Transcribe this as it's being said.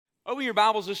Open your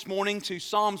Bibles this morning to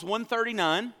Psalms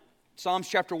 139, Psalms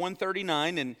chapter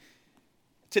 139, and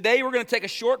today we're going to take a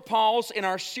short pause in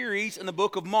our series in the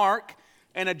book of Mark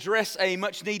and address a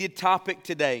much-needed topic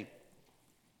today.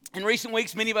 In recent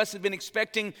weeks, many of us have been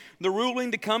expecting the ruling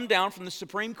to come down from the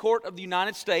Supreme Court of the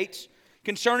United States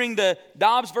concerning the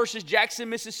Dobbs versus Jackson,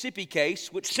 Mississippi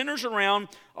case, which centers around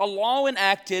a law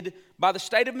enacted by the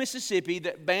state of Mississippi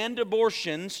that banned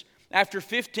abortions after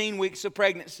 15 weeks of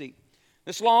pregnancy.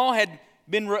 This law had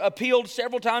been appealed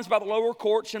several times by the lower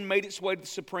courts and made its way to the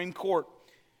Supreme Court.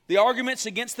 The arguments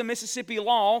against the Mississippi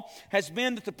law has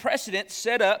been that the precedent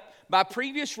set up by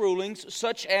previous rulings,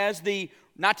 such as the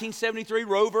 1973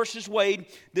 Roe versus Wade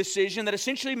decision that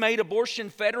essentially made abortion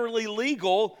federally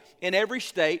legal in every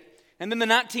state, and then the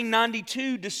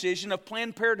 1992 decision of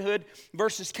Planned Parenthood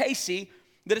versus Casey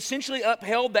that essentially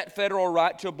upheld that federal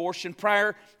right to abortion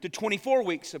prior to 24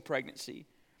 weeks of pregnancy.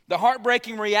 The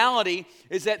heartbreaking reality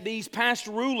is that these past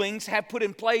rulings have put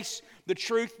in place the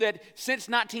truth that since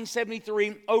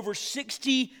 1973, over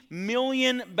 60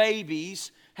 million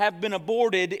babies have been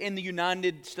aborted in the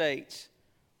United States.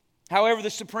 However, the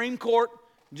Supreme Court,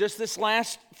 just this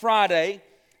last Friday,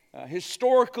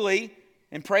 historically,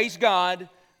 and praise God,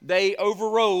 they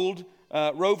overruled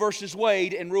Roe versus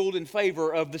Wade and ruled in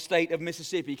favor of the state of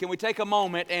Mississippi. Can we take a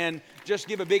moment and just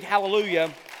give a big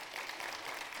hallelujah?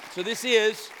 So this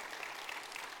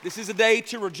is a day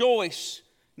to rejoice.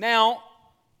 Now,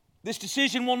 this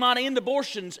decision will not end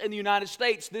abortions in the United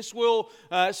States. This will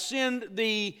send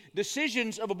the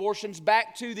decisions of abortions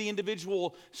back to the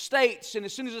individual states. And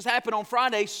as soon as this happened on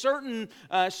Friday, certain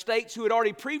states who had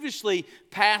already previously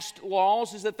passed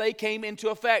laws is that they came into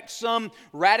effect. Some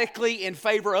radically in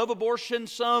favor of abortion,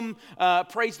 some,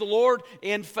 praise the Lord,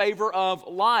 in favor of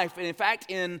life. And in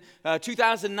fact, in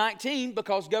 2019,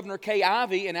 because Governor Kay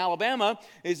Ivey in Alabama,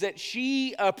 is that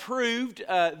she approved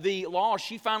the law.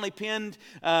 She finally penned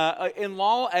in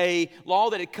law a law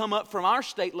that had come up from our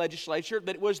state legislature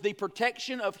that was the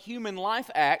Protection of Human Life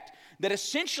Act that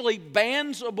essentially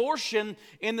bans abortion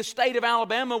in the state of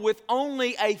Alabama with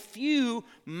only a few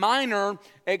minor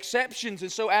exceptions.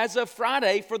 And so as of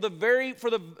Friday, for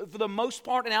the most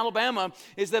part in Alabama,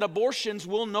 is that abortions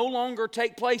will no longer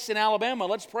take place in Alabama.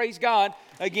 Let's praise God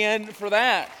again for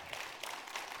that.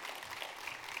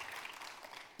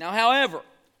 Now, however,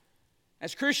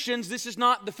 as Christians, this is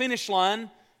not the finish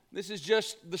line. This is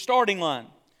just the starting line.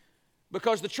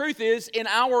 Because the truth is, in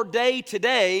our day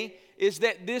today, is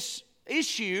that this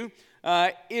issue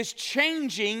is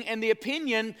changing, and the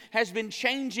opinion has been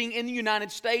changing in the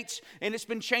United States, and it's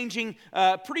been changing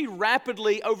pretty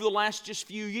rapidly over the last just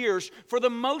few years. For the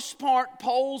most part,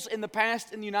 polls in the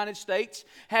past in the United States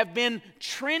have been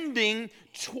trending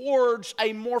towards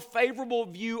a more favorable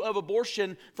view of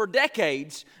abortion for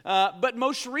decades. But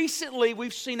most recently,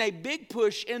 we've seen a big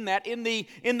push in that. In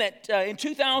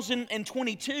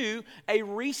 2022, a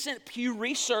recent Pew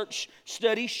Research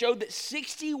study showed that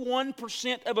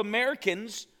 61% of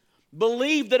Americans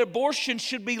believe that abortion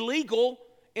should be legal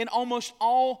in almost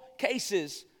all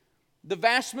cases. The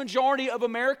vast majority of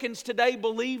Americans today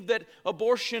believe that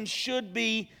abortion should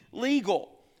be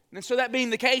legal. And so that being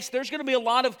the case, there's going to be a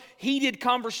lot of heated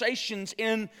conversations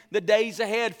in the days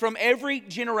ahead from every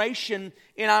generation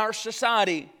in our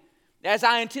society. As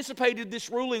I anticipated this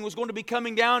ruling was going to be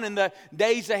coming down in the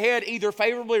days ahead, either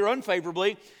favorably or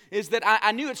unfavorably, is that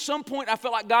I knew at some point I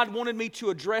felt like God wanted me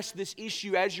to address this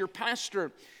issue as your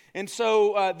pastor. And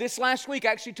so this last week,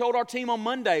 I actually told our team on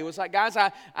Monday, it was like, guys,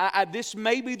 this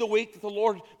may be the week that the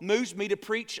Lord moves me to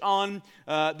preach on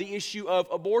the issue of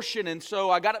abortion. And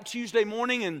so I got up Tuesday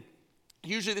morning, and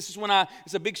usually this is when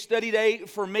it's a big study day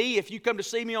for me. If you come to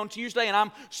see me on Tuesday and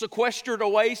I'm sequestered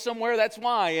away somewhere, that's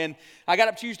why. And I got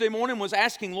up Tuesday morning and was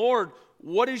asking, Lord,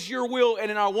 what is your will?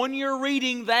 And in our one-year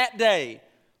reading that day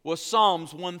was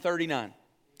Psalms 139.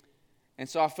 And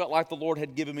so I felt like the Lord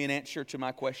had given me an answer to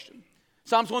my question.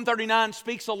 Psalms 139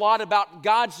 speaks a lot about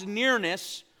God's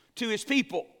nearness to His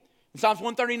people. In Psalms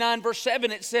 139 verse 7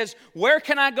 it says, "Where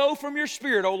can I go from your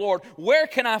spirit, O Lord? Where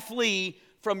can I flee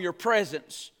from your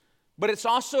presence?" But it's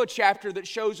also a chapter that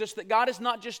shows us that God is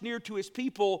not just near to His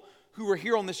people who are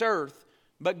here on this earth,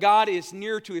 but God is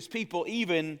near to His people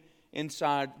even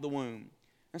inside the womb.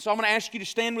 And so I'm going to ask you to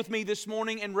stand with me this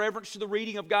morning in reverence to the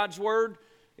reading of God's Word.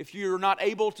 If you're not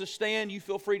able to stand, you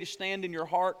feel free to stand in your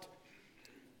heart.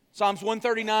 Psalms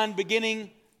 139,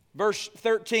 beginning verse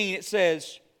 13, it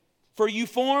says, "For you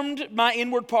formed my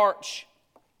inward parts.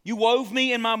 You wove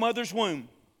me in my mother's womb.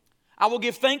 I will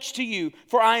give thanks to you,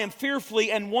 for I am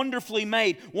fearfully and wonderfully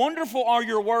made. Wonderful are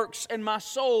your works, and my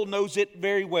soul knows it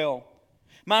very well.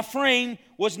 My frame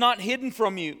was not hidden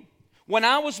from you. When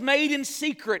I was made in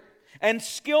secret and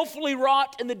skillfully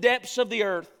wrought in the depths of the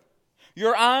earth.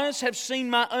 Your eyes have seen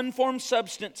my unformed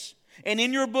substance, and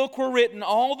in your book were written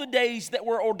all the days that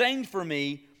were ordained for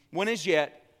me, when as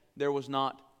yet there was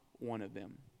not one of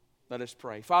them. Let us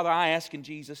pray. Father, I ask in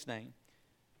Jesus' name,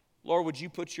 Lord, would you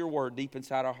put your word deep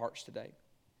inside our hearts today?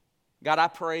 God, I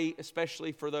pray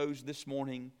especially for those this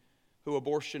morning who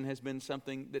abortion has been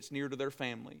something that's near to their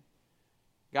family.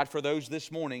 God, for those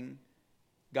this morning,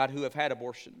 God, who have had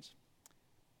abortions.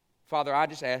 Father, I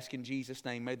just ask in Jesus'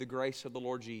 name, may the grace of the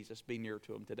Lord Jesus be near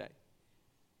to them today.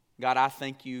 God, I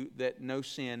thank you that no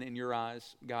sin in your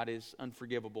eyes, God, is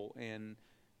unforgivable. And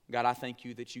God, I thank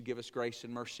you that you give us grace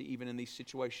and mercy even in these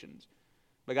situations.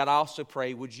 But God, I also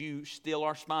pray, would you still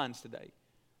our spines today?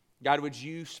 God, would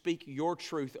you speak your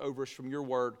truth over us from your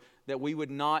word, that we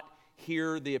would not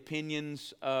hear the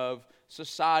opinions of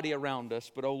society around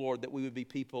us, but, oh Lord, that we would be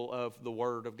people of the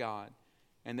word of God.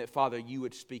 And that, Father, you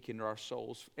would speak into our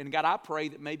souls. And God, I pray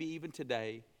that maybe even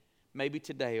today,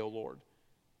 oh Lord,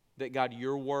 that God,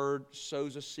 your word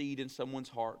sows a seed in someone's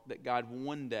heart, that God,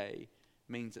 one day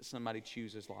means that somebody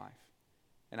chooses life.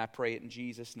 And I pray it in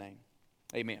Jesus' name.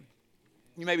 Amen.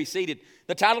 You may be seated.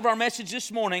 The title of our message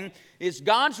this morning is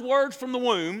God's Word from the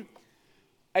Womb,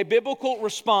 a biblical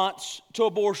response to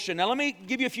abortion. Now, let me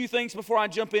give you a few things before I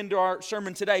jump into our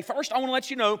sermon today. First, I want to let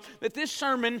you know that this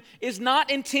sermon is not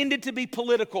intended to be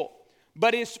political,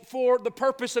 but is for the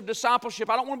purpose of discipleship.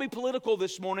 I don't want to be political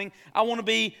this morning. I want to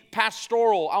be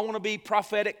pastoral. I want to be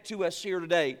prophetic to us here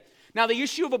today. Now, the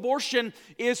issue of abortion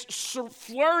is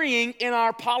flurrying in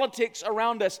our politics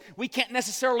around us. We can't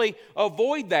necessarily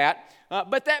avoid that.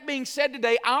 But that being said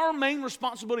today, our main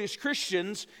responsibility as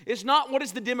Christians is not what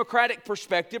is the Democratic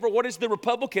perspective or what is the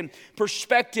Republican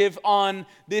perspective on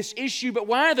this issue, but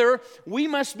rather we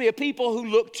must be a people who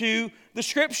look to the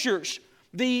Scriptures.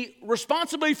 The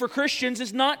responsibility for Christians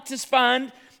is not to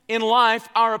find in life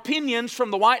our opinions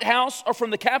from the White House or from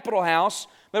the Capitol House,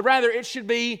 but rather it should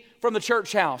be from the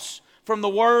church house, from the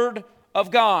Word of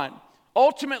God.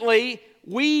 Ultimately,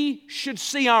 we should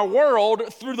see our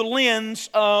world through the lens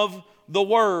of the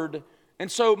Word.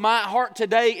 And so my heart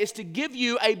today is to give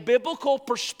you a biblical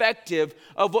perspective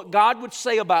of what God would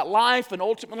say about life and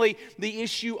ultimately the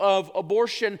issue of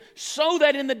abortion, so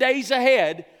that in the days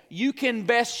ahead you can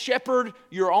best shepherd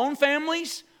your own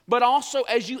families, but also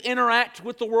as you interact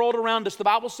with the world around us. The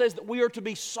Bible says that we are to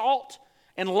be salt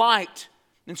and light.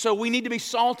 And so we need to be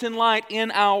salt and light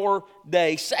in our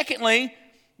day. Secondly,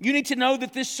 you need to know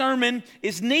that this sermon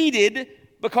is needed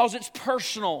because it's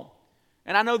personal.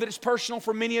 And I know that it's personal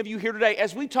for many of you here today.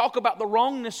 As we talk about the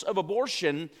wrongness of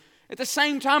abortion, at the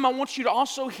same time, I want you to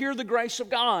also hear the grace of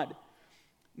God.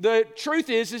 The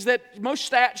truth is that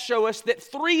most stats show us that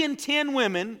 3 in 10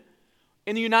 women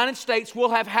in the United States will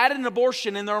have had an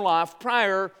abortion in their life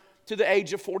prior to the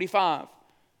age of 45.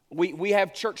 We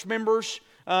have church members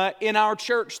in our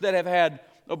church that have had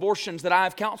abortions that I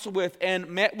have counseled with and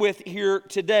met with here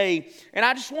today. And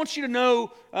I just want you to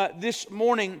know this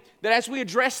morning that as we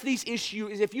address these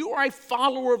issues, if you are a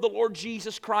follower of the Lord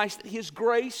Jesus Christ, His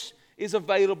grace is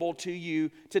available to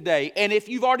you today. And if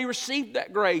you've already received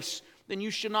that grace, then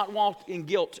you should not walk in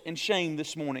guilt and shame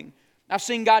this morning. I've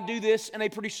seen God do this in a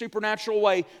pretty supernatural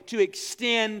way to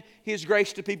extend His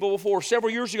grace to people before.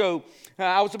 Several years ago,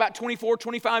 I was about 24,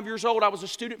 25 years old. I was a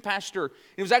student pastor.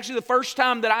 It was actually the first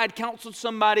time that I had counseled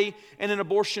somebody in an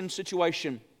abortion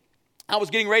situation. I was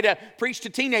getting ready to preach to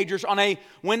teenagers on a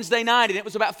Wednesday night, and it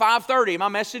was about 5:30. My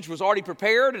message was already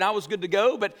prepared, and I was good to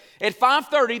go. But at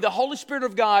 5:30, the Holy Spirit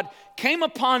of God came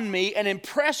upon me and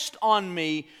impressed on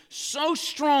me so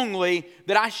strongly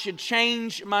that I should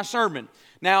change my sermon.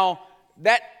 Now,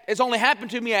 that has only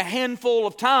happened to me a handful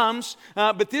of times,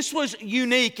 but this was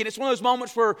unique, and it's one of those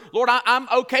moments where, Lord, I'm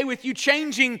okay with you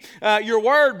changing your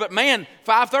word, but man,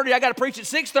 5:30, I got to preach at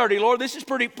 6:30. Lord, this is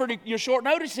pretty short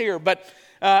notice here, but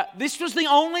this was the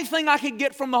only thing I could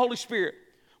get from the Holy Spirit,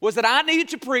 was that I needed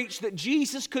to preach that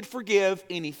Jesus could forgive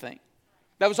anything.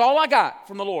 That was all I got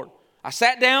from the Lord. I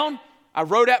sat down. I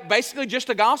wrote out basically just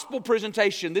a gospel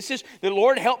presentation. This is, the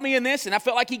Lord helped me in this, and I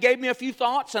felt like He gave me a few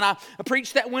thoughts, and I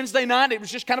preached that Wednesday night. It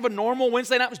was just kind of a normal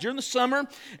Wednesday night. It was during the summer,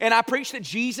 and I preached that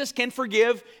Jesus can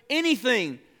forgive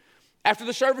anything. After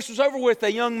the service was over with,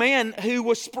 a young man who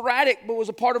was sporadic but was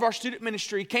a part of our student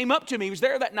ministry came up to me. He was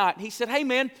there that night, and he said, "Hey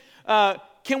man,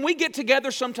 can we get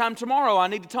together sometime tomorrow? I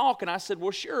need to talk." And I said,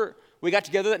 "Well, sure." We got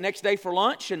together that next day for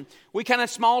lunch, and we kind of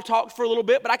small talked for a little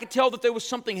bit, but I could tell that there was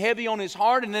something heavy on his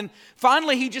heart. And then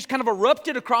finally, he just kind of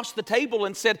erupted across the table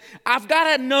and said, "I've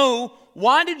got to know,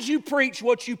 why did you preach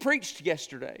what you preached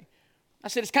yesterday?" I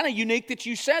said, it's kind of unique that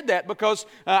you said that because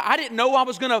I didn't know I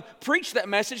was going to preach that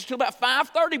message until about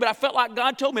 5:30, but I felt like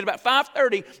God told me at about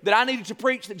 5:30 that I needed to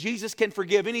preach that Jesus can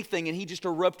forgive anything, and he just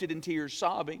erupted in tears,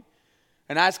 sobbing.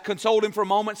 And I consoled him for a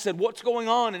moment, said, what's going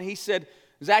on? And he said,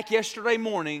 Zach, yesterday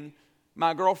morning,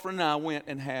 my girlfriend and I went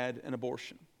and had an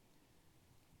abortion.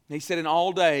 And he said, and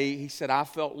all day, he said, I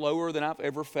felt lower than I've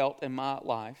ever felt in my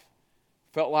life.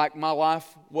 Felt like my life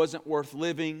wasn't worth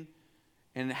living,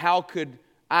 and how could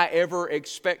I ever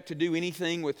expect to do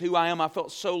anything with who I am? I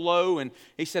felt so low. And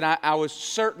he said, I was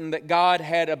certain that God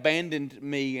had abandoned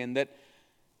me, and that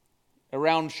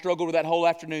struggled with that whole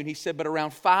afternoon. He said, but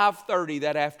around 5:30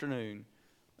 that afternoon,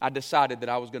 I decided that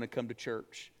I was going to come to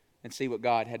church and see what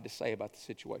God had to say about the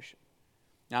situation.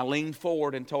 And I leaned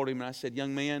forward and told him, and I said,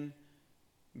 young man,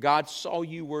 God saw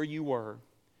you where you were,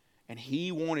 and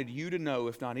he wanted you to know,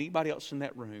 if not anybody else in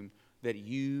that room, that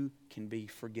you can be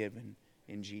forgiven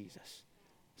in Jesus.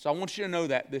 So I want you to know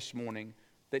that this morning,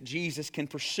 that Jesus can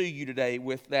pursue you today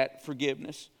with that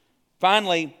forgiveness.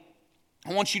 Finally,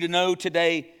 I want you to know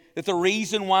today that the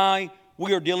reason why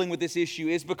we are dealing with this issue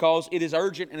is because it is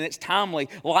urgent and it's timely.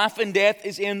 Life and death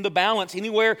is in the balance.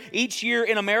 Anywhere each year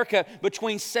in America,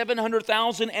 between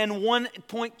 700,000 and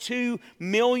 1.2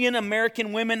 million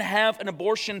American women have an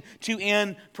abortion to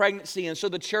end pregnancy. And so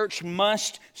the church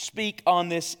must speak on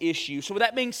this issue. So with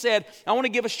that being said, I want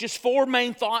to give us just 4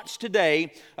 main thoughts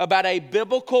today about a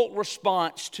biblical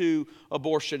response to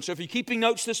abortion. So if you're keeping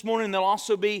notes this morning, they'll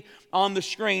also be on the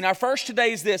screen. Our first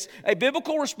today is this: a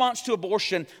biblical response to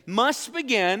abortion must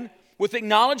begin with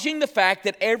acknowledging the fact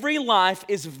that every life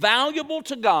is valuable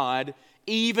to God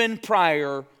even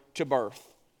prior to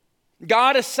birth.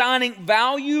 God assigning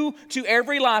value to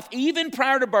every life even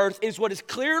prior to birth is what is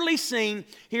clearly seen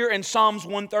here in Psalms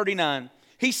 139.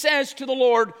 He says to the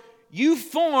Lord, you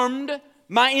formed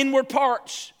my inward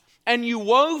parts, and you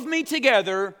wove me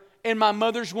together in my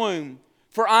mother's womb,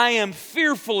 for I am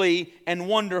fearfully and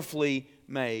wonderfully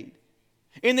made.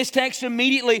 In this text,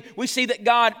 immediately we see that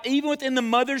God, even within the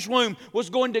mother's womb, was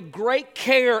going to great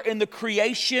care in the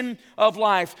creation of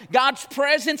life. God's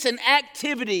presence and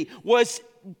activity was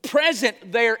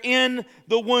present there in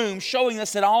the womb, showing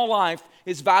us that all life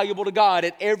is valuable to God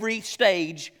at every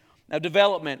stage of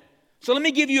development. So let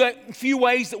me give you a few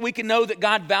ways that we can know that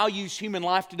God values human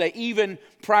life today, even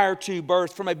prior to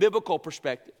birth, from a biblical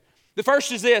perspective. The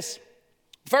first is this.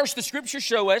 First, the scriptures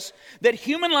show us that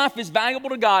human life is valuable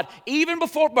to God even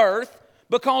before birth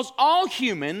because all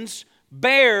humans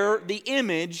bear the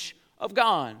image of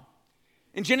God.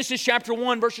 In Genesis chapter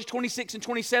 1, verses 26 and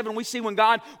 27, we see when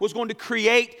God was going to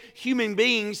create human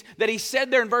beings that he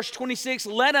said there in verse 26,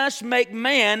 let us make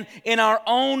man in our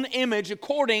own image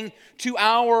according to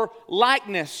our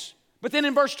likeness. But then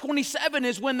in verse 27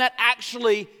 is when that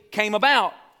actually came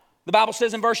about. The Bible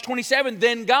says in verse 27,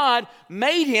 then God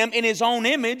made him in his own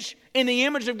image. In the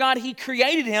image of God, he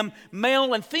created him,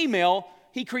 male and female,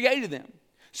 he created them.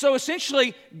 So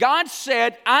essentially, God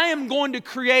said, I am going to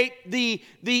create the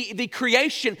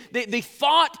creation, the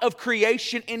thought of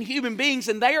creation in human beings,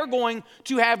 and they are going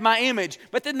to have my image.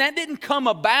 But then that didn't come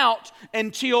about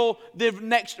until the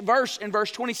next verse, in verse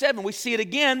 27. We see it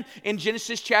again in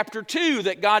Genesis chapter 2,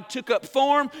 that God took up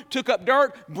form, took up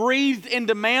dirt, breathed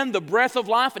into man the breath of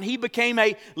life, and he became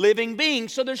a living being.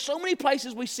 So there's so many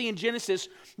places we see in Genesis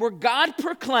where God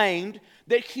proclaimed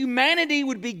that humanity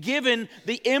would be given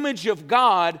the image of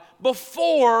God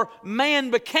before man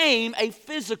became a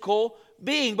physical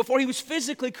being, before he was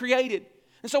physically created.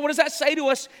 And so what does that say to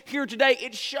us here today?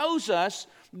 It shows us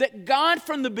that God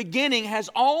from the beginning has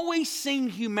always seen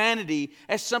humanity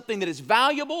as something that is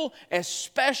valuable, as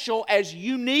special, as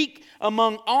unique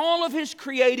among all of his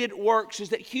created works, is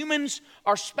that humans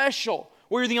are special.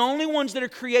 We're the only ones that are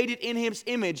created in his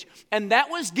image. And that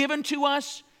was given to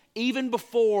us even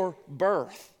before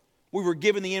birth. We were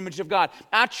given the image of God.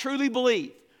 I truly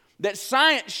believe that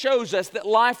science shows us that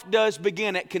life does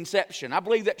begin at conception. I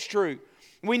believe that's true.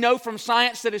 We know from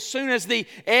science that as soon as the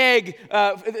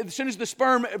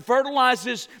sperm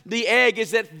fertilizes the egg,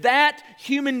 is that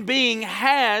human being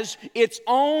has its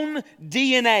own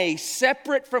DNA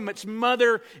separate from its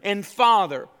mother and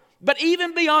father. But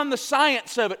even beyond the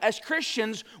science of it, as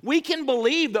Christians, we can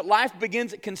believe that life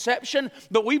begins at conception,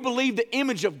 but we believe the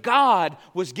image of God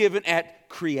was given at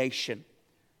creation.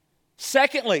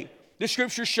 Secondly, the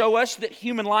scriptures show us that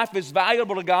human life is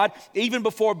valuable to God even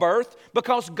before birth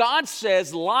because God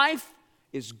says life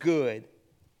is good.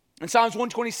 In Psalms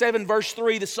 127, verse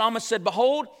 3, the psalmist said,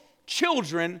 behold,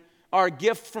 children are a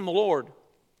gift from the Lord.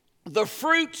 The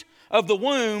fruit of the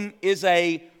womb is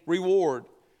a reward.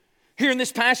 Here in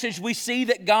this passage, we see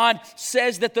that God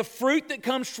says that the fruit that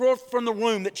comes forth from the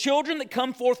womb, that children that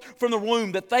come forth from the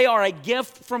womb, that they are a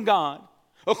gift from God.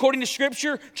 According to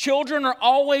Scripture, children are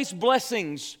always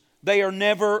blessings. They are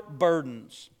never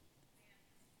burdens.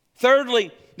 Thirdly,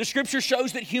 the Scripture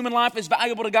shows that human life is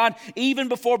valuable to God even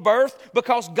before birth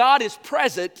because God is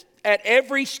present at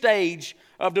every stage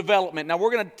of development. Now, we're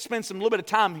going to spend a little bit of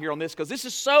time here on this because this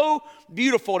is so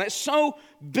beautiful and it's so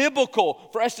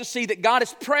biblical for us to see that God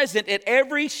is present at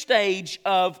every stage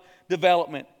of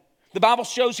development. The Bible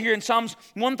shows here in Psalms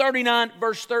 139,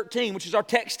 verse 13, which is our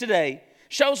text today,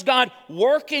 shows God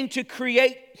working to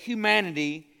create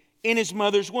humanity in His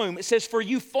mother's womb. It says, "For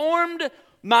you formed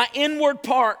my inward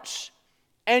parts,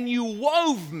 and you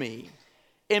wove me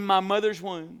in my mother's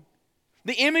womb."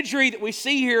 The imagery that we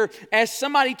see here as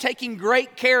somebody taking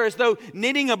great care, as though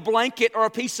knitting a blanket or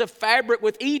a piece of fabric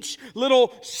with each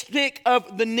little stick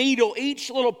of the needle,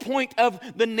 each little point of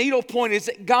the needle point, is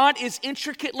that God is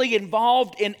intricately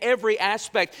involved in every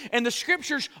aspect. And the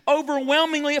Scriptures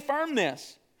overwhelmingly affirm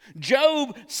this.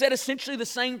 Job said essentially the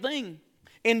same thing.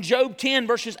 In Job 10,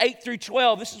 verses 8 through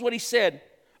 12, this is what he said.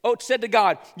 Oh, it said to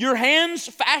God, "Your hands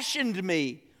fashioned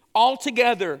me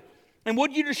altogether, and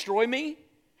would you destroy me?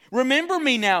 Remember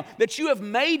me now that you have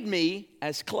made me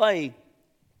as clay.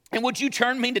 And would you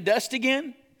turn me to dust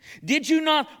again? Did you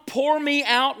not pour me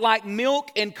out like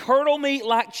milk and curdle me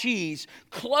like cheese?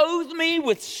 Clothe me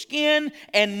with skin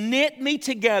and knit me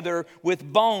together with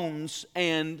bones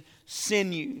and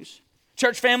sinews."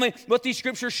 Church family, what these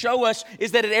scriptures show us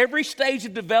is that at every stage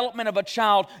of development of a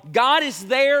child, God is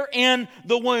there in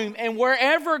the womb. And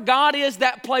wherever God is,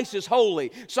 that place is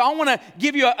holy. So I want to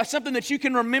give you something that you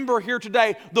can remember here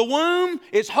today. The womb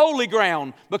is holy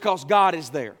ground because God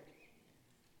is there.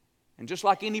 And just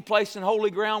like any place in holy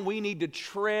ground, we need to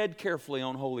tread carefully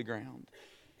on holy ground.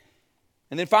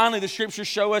 And then finally, the scriptures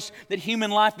show us that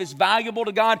human life is valuable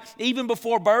to God even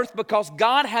before birth because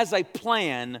God has a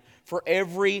plan for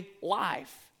every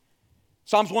life.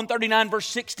 Psalms 139, verse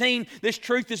 16, this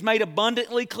truth is made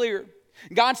abundantly clear.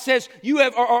 God says,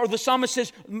 the psalmist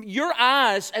says, "Your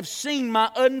eyes have seen my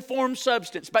unformed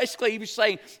substance." Basically, he was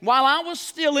saying, while I was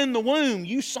still in the womb,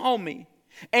 you saw me.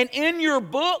 And in your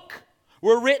book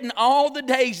were written all the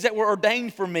days that were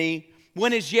ordained for me,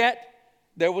 when as yet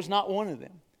there was not one of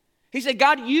them. He said,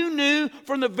 God, you knew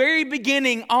from the very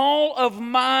beginning all of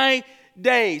my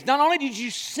days. Not only did you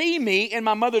see me in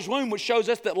my mother's womb, which shows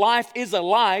us that life is a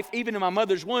life, even in my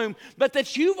mother's womb, but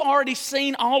that you've already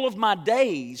seen all of my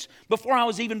days before I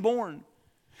was even born.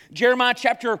 Jeremiah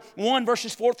chapter 1,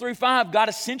 verses 4 through 5, God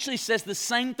essentially says the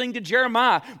same thing to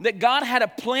Jeremiah, that God had a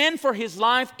plan for his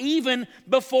life even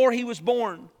before he was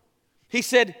born. He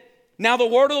said, "Now the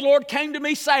word of the Lord came to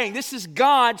me saying," this is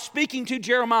God speaking to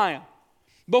Jeremiah,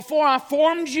 "Before I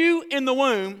formed you in the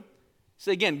womb,"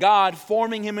 so again, God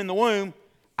forming him in the womb,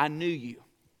 "I knew you.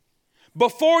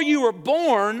 Before you were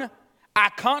born, I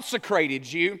consecrated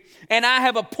you, and I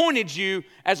have appointed you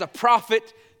as a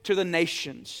prophet to the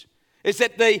nations." It's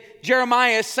that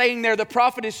Jeremiah is saying there, the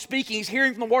prophet is speaking, he's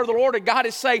hearing from the word of the Lord, and God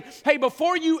is saying, hey,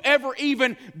 before you ever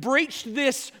even breached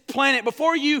this planet,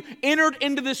 before you entered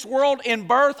into this world in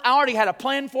birth, I already had a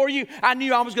plan for you. I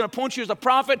knew I was going to appoint you as a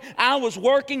prophet. I was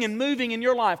working and moving in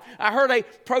your life. I heard a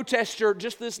protester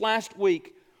just this last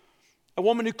week, a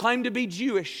woman who claimed to be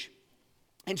Jewish,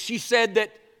 and she said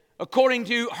that according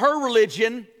to her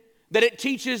religion, that it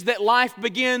teaches that life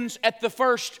begins at the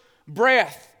first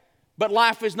breath, but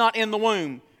life is not in the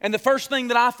womb. And the first thing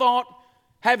that I thought,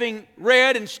 having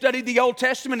read and studied the Old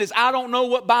Testament, is I don't know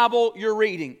what Bible you're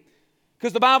reading.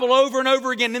 Because the Bible over and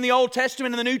over again in the Old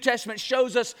Testament and the New Testament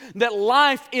shows us that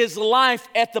life is life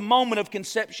at the moment of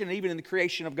conception, even in the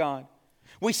creation of God.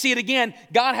 We see it again.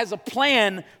 God has a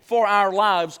plan for our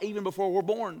lives even before we're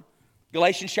born.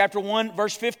 Galatians chapter 1,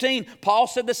 verse 15, Paul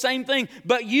said the same thing.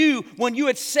 "But you, when you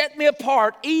had set me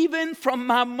apart, even from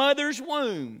my mother's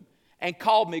womb, and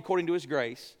called me according to His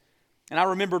grace." And I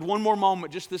remembered one more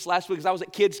moment just this last week, because I was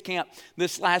at kids camp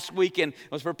this last week, and I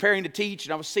was preparing to teach,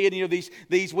 and I was seeing,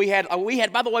 these we had,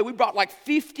 by the way, we brought like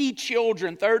 50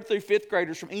 children, 3rd through 5th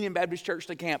graders from Enon Baptist Church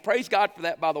to camp. Praise God for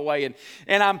that, by the way.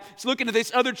 And I'm looking at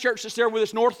this other church that's there with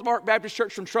us, North Mark Baptist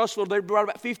Church from Trussville. They brought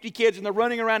about 50 kids, and they're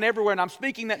running around everywhere, and I'm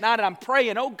speaking that night, and I'm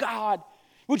praying, oh God,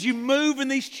 would you move in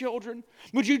these children?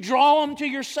 Would you draw them to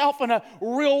yourself in a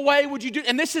real way? Would you do?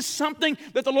 And this is something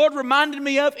that the Lord reminded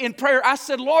me of in prayer. I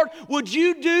said, Lord, would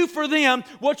you do for them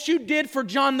what you did for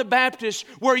John the Baptist,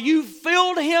 where you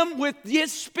filled him with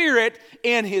His Spirit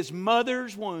in his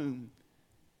mother's womb?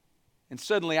 And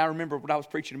suddenly I remember what I was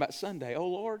preaching about Sunday. Oh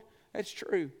Lord, that's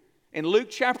true. In Luke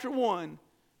chapter 1,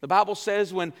 The Bible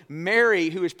says when Mary,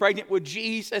 who is pregnant with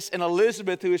Jesus, and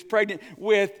Elizabeth, who is pregnant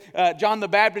with John the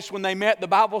Baptist, when they met, the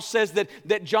Bible says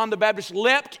that John the Baptist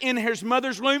leapt in his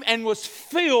mother's womb and was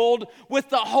filled with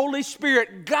the Holy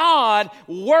Spirit. God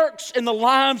works in the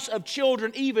lives of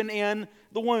children, even in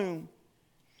the womb.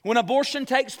 When abortion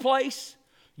takes place,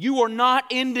 you are not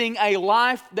ending a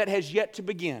life that has yet to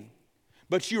begin,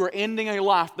 but you are ending a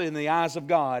life that in the eyes of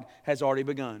God has already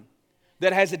begun.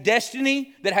 That has a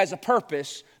destiny, that has a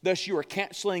purpose, thus you are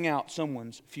canceling out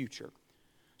someone's future.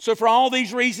 So for all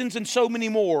these reasons and so many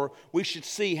more, we should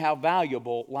see how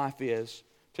valuable life is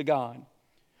to God.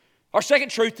 Our second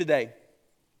truth today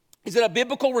is that a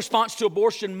biblical response to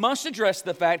abortion must address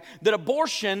the fact that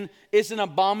abortion is an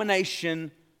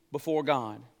abomination before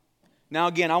God. Now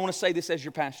again, I want to say this as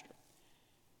your pastor.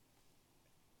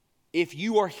 If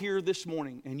you are here this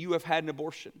morning and you have had an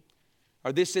abortion,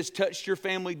 or this has touched your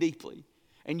family deeply,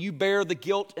 and you bear the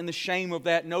guilt and the shame of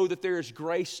that, know that there is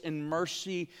grace and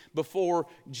mercy before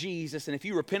Jesus. And if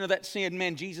you repent of that sin,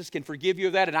 man, Jesus can forgive you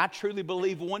of that. And I truly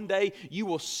believe one day you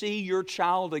will see your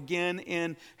child again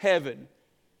in heaven.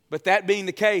 But that being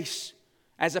the case,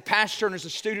 as a pastor and as a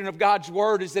student of God's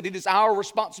Word, is that it is our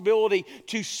responsibility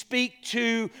to speak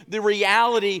to the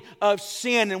reality of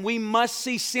sin. And we must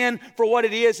see sin for what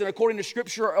it is. And according to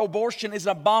Scripture, abortion is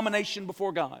an abomination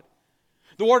before God.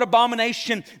 The word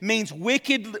abomination means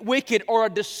wicked or a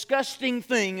disgusting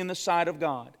thing in the sight of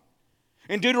God.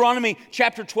 In Deuteronomy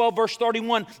chapter 12, verse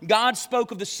 31, God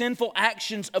spoke of the sinful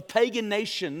actions of pagan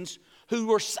nations who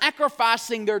were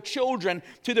sacrificing their children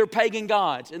to their pagan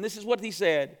gods. And this is what He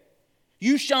said: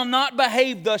 "You shall not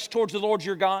behave thus towards the Lord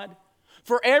your God.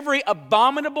 For every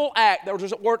abominable act," there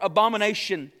was the word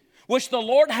abomination, "which the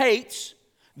Lord hates,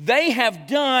 they have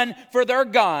done for their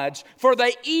gods, for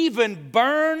they even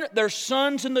burn their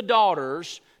sons and the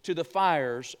daughters to the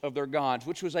fires of their gods,"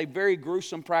 which was a very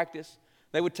gruesome practice.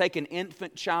 They would take an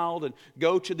infant child and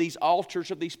go to these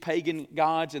altars of these pagan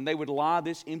gods, and they would lie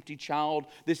this empty child,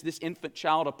 this infant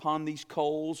child, upon these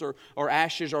coals or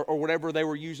ashes or whatever they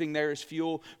were using there as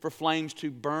fuel for flames to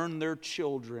burn their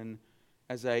children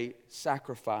as a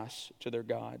sacrifice to their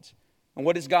gods. And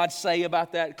what does God say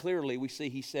about that? Clearly, we see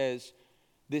He says,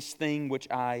 "This thing which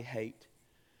I hate."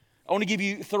 I want to give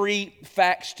you 3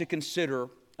 facts to consider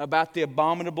about the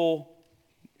abominable,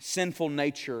 sinful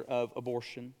nature of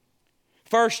abortion.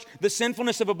 First, the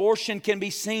sinfulness of abortion can be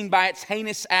seen by its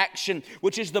heinous action,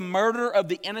 which is the murder of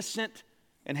the innocent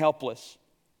and helpless.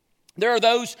 There are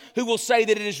those who will say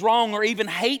that it is wrong or even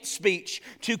hate speech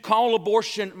to call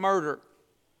abortion murder.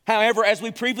 However, as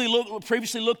we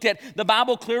previously looked at, the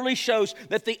Bible clearly shows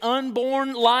that the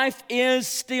unborn life is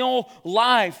still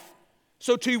life.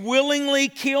 So to willingly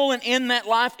kill and end that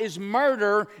life is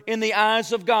murder in the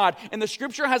eyes of God. And the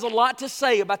Scripture has a lot to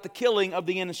say about the killing of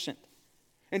the innocent.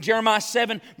 In Jeremiah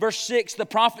 7, verse 6, the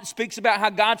prophet speaks about how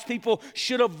God's people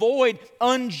should avoid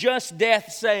unjust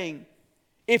death, saying,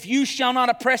 "If you shall not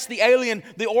oppress the alien,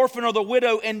 the orphan, or the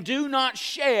widow, and do not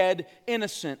shed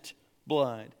innocent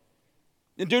blood."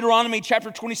 In Deuteronomy chapter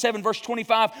 27, verse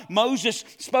 25, Moses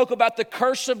spoke about the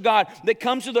curse of God that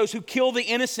comes to those who kill the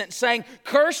innocent, saying,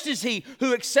 "Cursed is he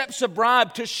who accepts a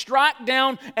bribe to strike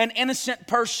down an innocent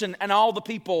person," and all the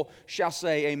people shall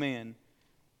say amen.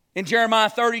 In Jeremiah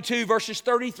 32, verses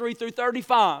 33 through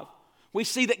 35, we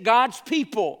see that God's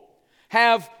people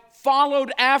have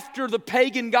followed after the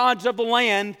pagan gods of the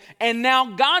land, and now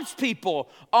God's people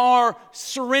are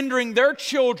surrendering their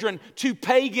children to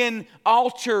pagan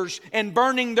altars and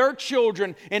burning their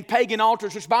children in pagan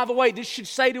altars. Which, by the way, this should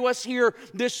say to us here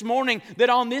this morning that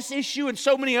on this issue and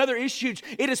so many other issues,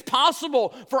 it is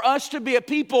possible for us to be a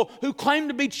people who claim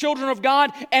to be children of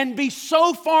God and be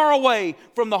so far away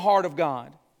from the heart of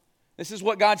God. This is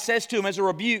what God says to them as a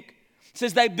rebuke. It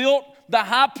says, "They built the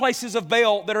high places of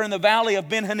Baal that are in the valley of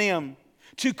Ben Hinnom,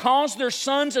 to cause their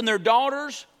sons and their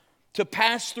daughters to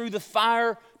pass through the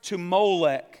fire to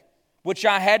Molech, which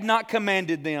I had not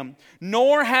commanded them,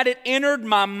 nor had it entered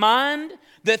my mind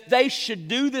that they should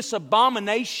do this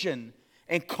abomination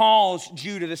and cause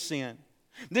Judah to sin."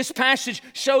 This passage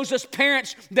shows us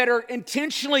parents that are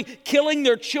intentionally killing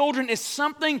their children is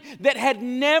something that had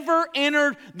never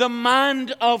entered the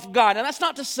mind of God. And that's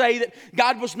not to say that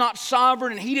God was not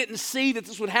sovereign and He didn't see that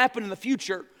this would happen in the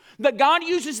future. But God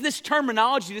uses this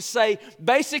terminology to say,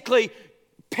 basically,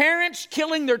 parents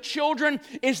killing their children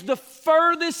is the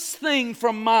furthest thing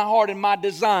from my heart and my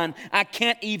design. I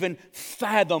can't even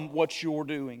fathom what you're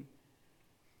doing.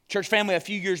 Church family, a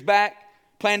few years back,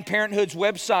 Planned Parenthood's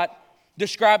website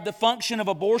described the function of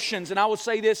abortions. And I will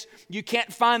say this, you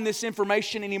can't find this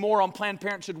information anymore on Planned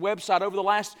Parenthood website. Over the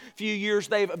last few years,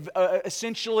 they've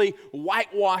essentially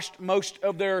whitewashed most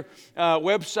of their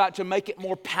website to make it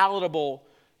more palatable.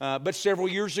 But several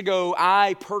years ago,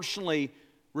 I personally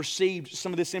received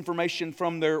some of this information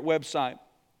from their website.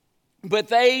 But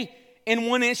they, in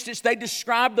one instance, they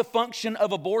describe the function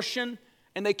of abortion,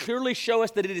 and they clearly show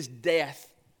us that it is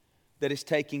death that is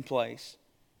taking place.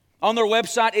 On their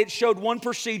website, it showed one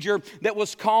procedure that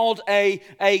was called a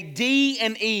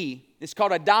D&E. It's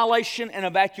called a dilation and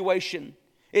evacuation.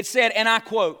 It said, and I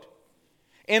quote,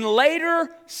 "In later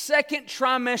second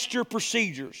trimester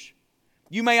procedures,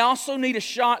 you may also need a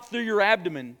shot through your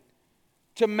abdomen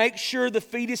to make sure the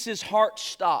fetus's heart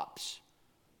stops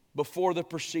before the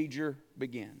procedure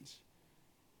begins."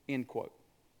 End quote.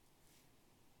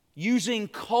 Using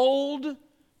cold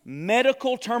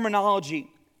medical terminology,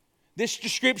 this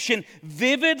description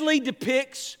vividly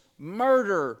depicts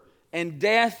murder and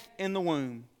death in the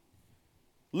womb.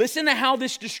 Listen to how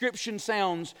this description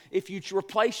sounds if you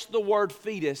replace the word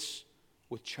fetus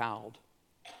with child.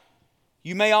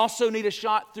 You may also need a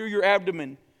shot through your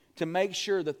abdomen to make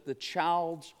sure that the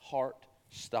child's heart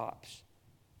stops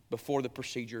before the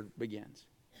procedure begins.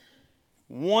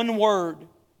 One word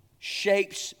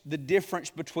shapes the difference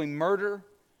between murder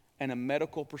and a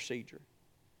medical procedure.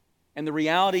 And the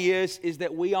reality is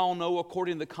that we all know,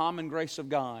 according to the common grace of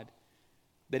God,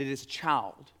 that it is a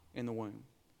child in the womb.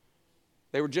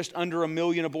 There were just under 1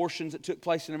 million abortions that took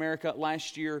place in America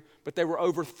last year, but there were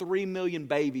over 3 million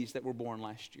babies that were born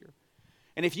last year.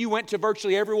 And if you went to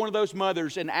virtually every one of those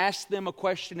mothers and asked them a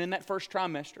question in that first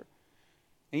trimester,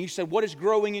 and you said, "What is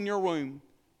growing in your womb?"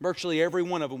 virtually every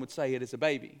one of them would say it is a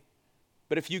baby.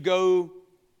 But if you go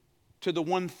to the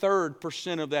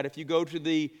 1/3% of that, if you go to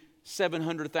the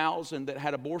 700,000 that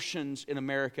had abortions in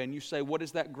America, and you say, "What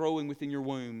is that growing within your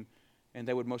womb?" and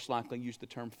they would most likely use the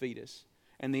term fetus.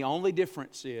 And the only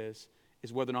difference is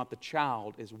whether or not the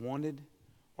child is wanted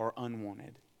or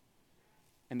unwanted.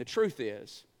 And the truth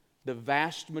is, the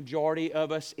vast majority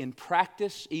of us in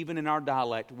practice, even in our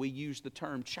dialect, we use the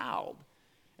term child.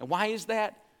 And why is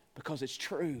that? Because it's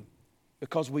true.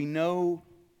 Because we know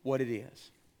what it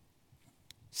is.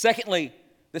 Secondly,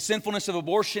 the sinfulness of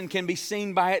abortion can be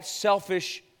seen by its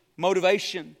selfish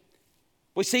motivation.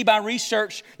 We see by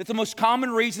research that the most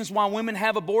common reasons why women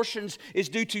have abortions is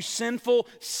due to sinful,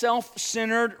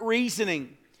 self-centered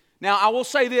reasoning. Now, I will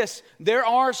say this, there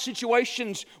are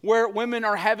situations where women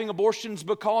are having abortions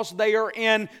because they are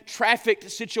in trafficked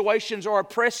situations or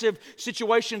oppressive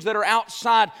situations that are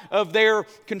outside of their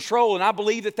control. And I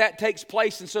believe that takes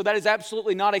place. And so that is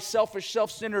absolutely not a selfish,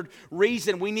 self-centered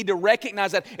reason. We need to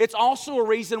recognize that. It's also a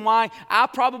reason why I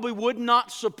probably would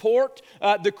not support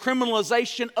the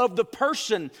criminalization of the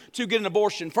person to get an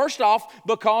abortion. First off,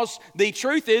 because the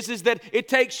truth is that it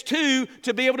takes two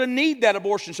to be able to need that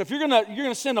abortion. So if you're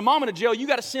gonna send a mom to jail, you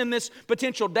got to send this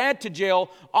potential dad to jail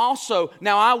also.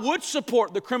 Now, I would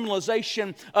support the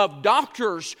criminalization of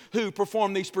doctors who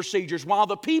perform these procedures, while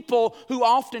the people who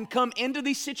often come into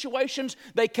these situations,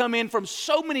 they come in from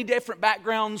so many different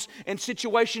backgrounds and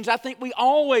situations. I think we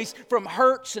always, from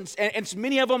hurts, and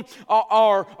many of them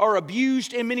are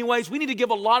abused in many ways. We need to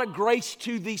give a lot of grace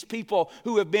to these people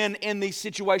who have been in these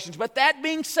situations. But that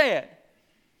being said,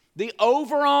 the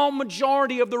overall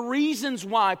majority of the reasons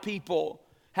why people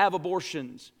have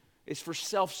abortions is for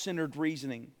self-centered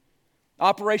reasoning.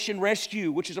 Operation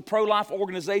Rescue, which is a pro-life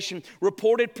organization,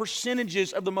 reported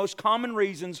percentages of the most common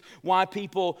reasons why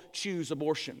people choose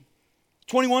abortion.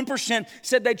 21%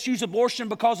 said they choose abortion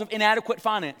because of inadequate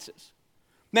finances.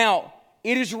 Now,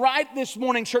 it is right this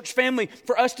morning, church family,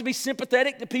 for us to be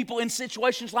sympathetic to people in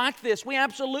situations like this. We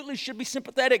absolutely should be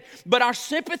sympathetic, but our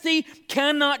sympathy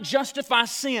cannot justify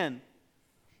sin.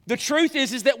 The truth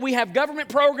is that we have government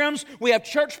programs, we have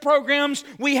church programs,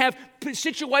 we have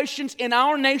situations in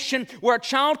our nation where a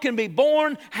child can be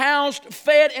born, housed,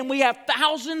 fed, and we have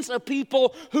thousands of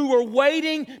people who are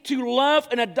waiting to love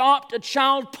and adopt a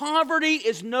child. Poverty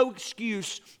is no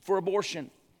excuse for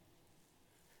abortion.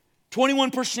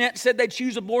 21% said they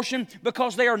choose abortion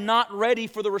because they are not ready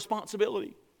for the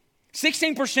responsibility.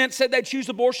 16% said they choose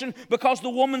abortion because the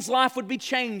woman's life would be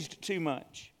changed too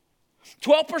much.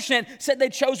 12% said they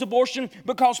chose abortion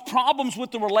because problems with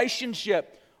the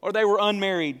relationship or they were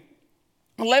unmarried.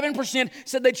 11%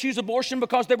 said they choose abortion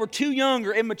because they were too young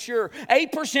or immature.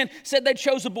 8% said they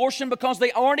chose abortion because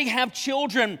they already have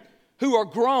children who are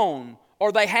grown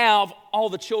or they have all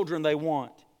the children they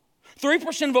want.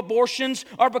 3% of abortions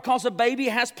are because a baby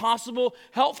has possible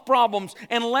health problems,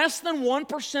 and less than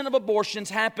 1% of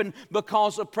abortions happen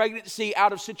because of pregnancy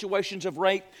out of situations of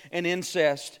rape and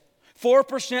incest.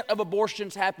 4% of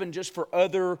abortions happen just for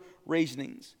other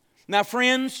reasonings. Now,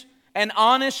 friends, an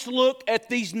honest look at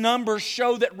these numbers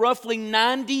show that roughly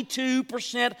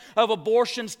 92% of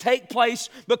abortions take place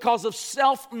because of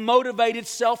self-motivated,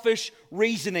 selfish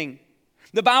reasoning.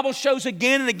 The Bible shows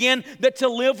again and again that to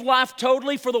live life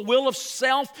totally for the will of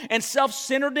self and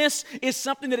self-centeredness is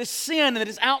something that is sin and that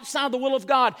is outside the will of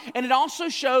God. And it also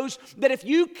shows that if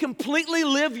you completely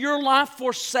live your life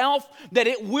for self, that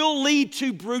it will lead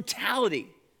to brutality.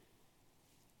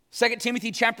 2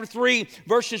 Timothy chapter 3,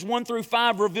 verses 1 through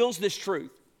 5 reveals this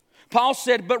truth. Paul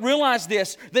said, "But realize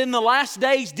this, that in the last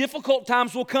days difficult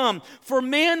times will come. For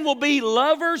men will be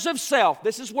lovers of self."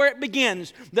 This is where it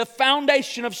begins, the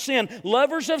foundation of sin.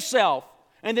 Lovers of self.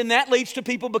 And then that leads to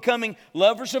people becoming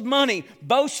lovers of money,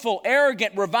 boastful,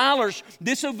 arrogant, revilers,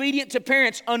 disobedient to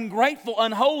parents, ungrateful,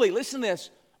 unholy. Listen to this,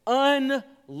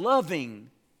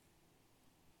 unloving,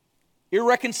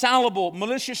 irreconcilable,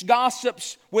 malicious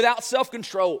gossips, without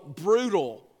self-control,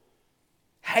 brutal,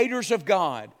 haters of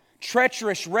God,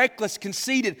 treacherous, reckless,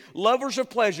 conceited, lovers of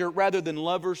pleasure rather than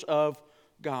lovers of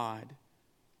God.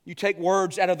 You take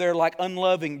words out of there like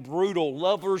unloving, brutal,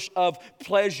 lovers of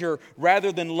pleasure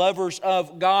rather than lovers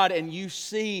of God, and you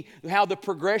see how the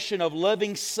progression of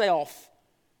loving self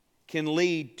can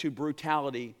lead to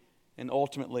brutality and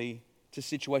ultimately to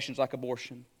situations like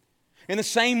abortion. In the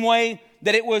same way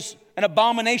that it was an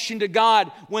abomination to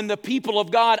God when the people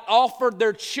of God offered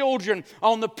their children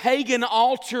on the pagan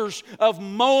altars of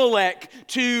Molech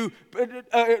to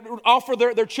offer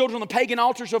their children on the pagan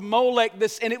altars of Molech,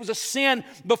 and it was a sin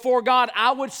before God,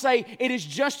 I would say it is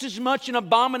just as much an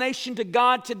abomination to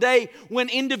God today when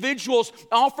individuals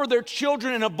offer their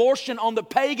children an abortion on the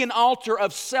pagan altar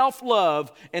of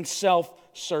self-love and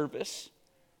self-service.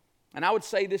 And I would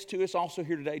say this to us also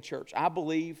here today, church. I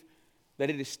believe that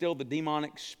it is still the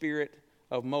demonic spirit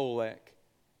of Molech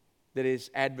that is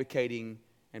advocating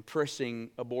and pressing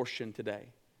abortion today.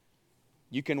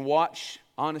 You can watch,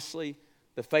 honestly,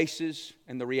 the faces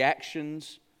and the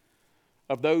reactions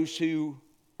of those who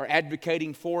are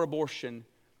advocating for abortion,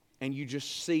 and you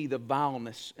just see the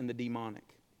vileness and the demonic.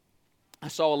 I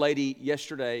saw a lady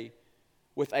yesterday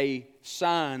with a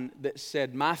sign that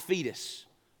said, "My fetus,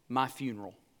 my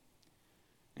funeral."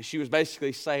 And she was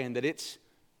basically saying that it's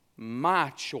my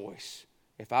choice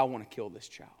if I want to kill this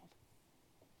child.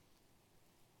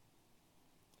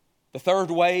 The third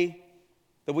way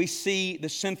that we see the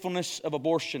sinfulness of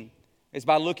abortion is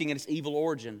by looking at its evil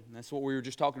origin. That's what we were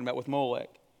just talking about with Molech.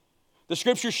 The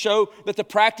scriptures show that the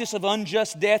practice of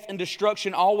unjust death and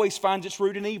destruction always finds its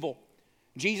root in evil.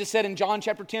 Jesus said in John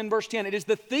chapter 10, verse 10, "It is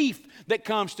the thief that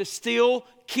comes to steal,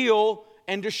 kill,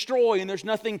 and destroy." And there's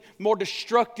nothing more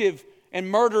destructive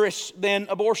and murderous than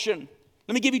abortion.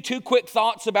 Let me give you two quick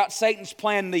thoughts about Satan's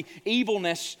plan, the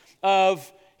evilness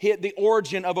of the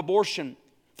origin of abortion.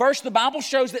 First, the Bible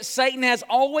shows that Satan has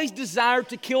always desired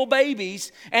to kill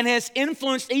babies and has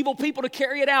influenced evil people to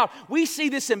carry it out. We see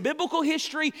this in biblical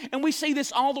history, and we see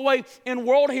this all the way in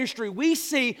world history. We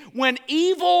see when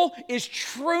evil is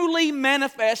truly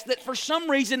manifest that for some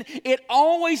reason it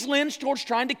always lends towards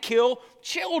trying to kill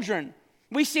children.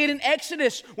 We see it in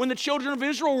Exodus when the children of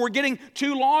Israel were getting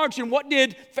too large. And what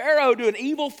did Pharaoh do? An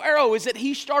evil Pharaoh is that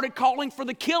he started calling for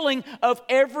the killing of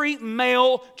every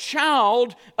male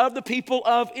child of the people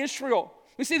of Israel.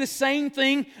 We see the same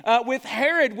thing with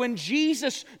Herod when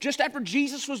Jesus, just after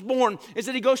Jesus was born, is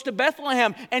that he goes to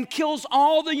Bethlehem and kills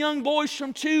all the young boys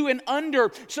from 2 and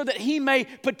under so that he may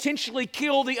potentially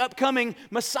kill the upcoming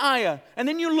Messiah. And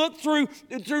then you look through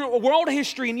world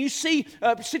history and you see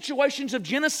situations of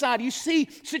genocide. You see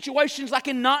situations like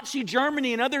in Nazi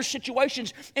Germany and other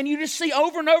situations. And you just see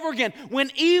over and over again when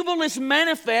evil is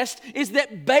manifest is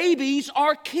that babies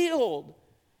are killed.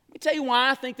 Let me tell you why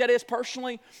I think that is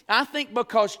personally. I think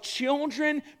because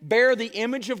children bear the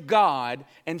image of God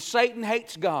and Satan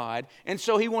hates God, and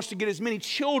so he wants to get as many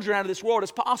children out of this world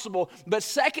as possible. But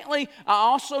secondly, I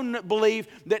also believe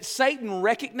that Satan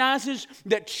recognizes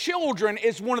that children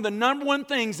is one of the number one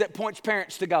things that points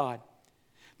parents to God.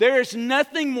 There is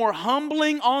nothing more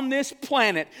humbling on this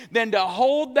planet than to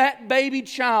hold that baby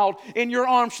child in your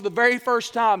arms for the very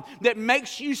first time that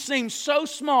makes you seem so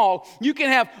small. You can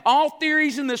have all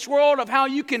theories in this world of how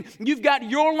you've got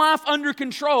your life under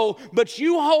control, but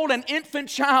you hold an infant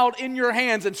child in your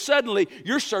hands and suddenly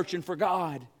you're searching for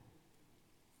God.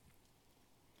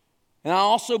 And I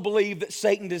also believe that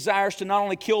Satan desires to not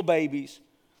only kill babies,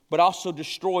 but also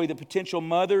destroy the potential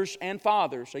mothers and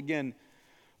fathers. Again,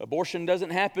 abortion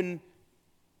doesn't happen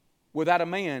without a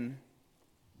man.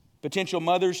 Potential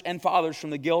mothers and fathers from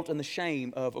the guilt and the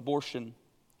shame of abortion.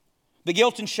 The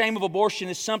guilt and shame of abortion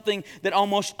is something that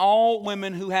almost all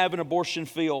women who have an abortion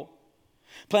feel.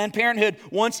 Planned Parenthood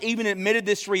once even admitted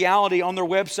this reality on their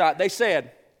website. They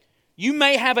said, "You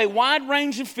may have a wide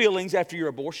range of feelings after your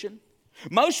abortion.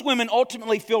 Most women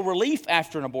ultimately feel relief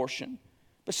after an abortion,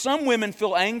 but some women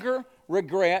feel anger,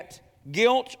 regret,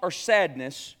 guilt, or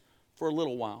sadness for a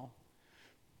little while."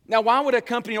 Now, why would a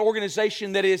company or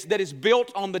organization that is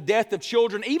built on the death of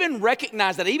children even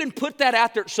recognize that, even put that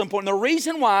out there at some point? And the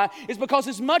reason why is because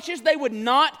as much as they would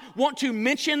not want to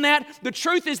mention that, the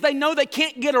truth is they know they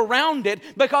can't get around it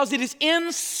because it is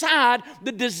inside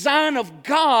the design of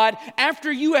God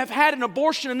after you have had an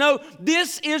abortion to know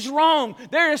this is wrong.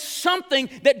 There is something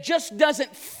that just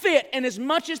doesn't fit. And as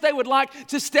much as they would like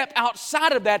to step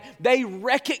outside of that, they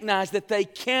recognize that they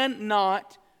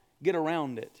cannot get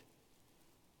around it.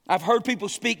 I've heard people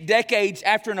speak decades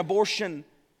after an abortion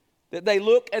that they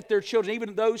look at their children,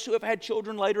 even those who have had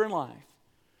children later in life,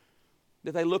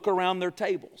 that they look around their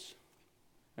tables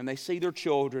and they see their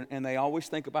children and they always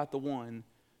think about the one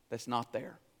that's not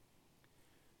there.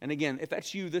 And again, if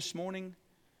that's you this morning,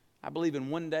 I believe in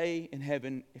one day in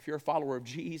heaven, if you're a follower of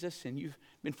Jesus and you've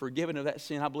been forgiven of that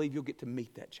sin, I believe you'll get to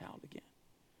meet that child again.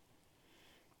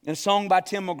 In a song by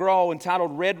Tim McGraw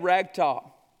entitled "Red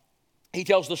Ragtop," he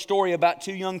tells the story about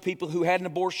two young people who had an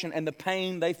abortion and the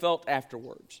pain they felt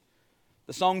afterwards.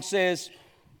 The song says,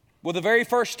 "Well, the very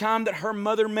first time that her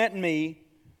mother met me,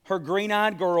 her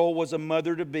green-eyed girl was a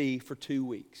mother-to-be for 2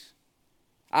 weeks.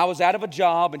 I was out of a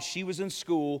job and she was in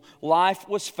school. Life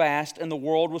was fast and the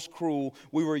world was cruel.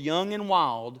 We were young and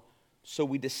wild, so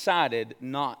we decided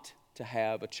not to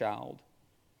have a child.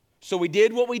 So we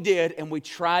did what we did and we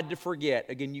tried to forget."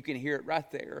 Again, you can hear it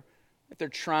right there, that they're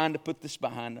trying to put this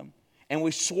behind them. "And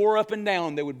we swore up and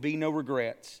down there would be no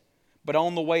regrets. But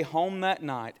on the way home that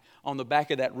night, on the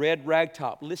back of that red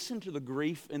ragtop," listen to the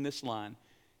grief in this line,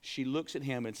 "she looks at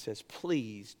him and says,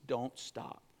 'Please don't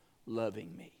stop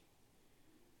loving me.'"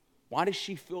 Why does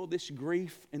she feel this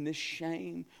grief and this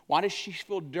shame? Why does she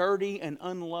feel dirty and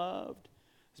unloved?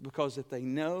 It's because that they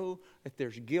know that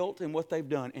there's guilt in what they've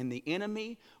done. And the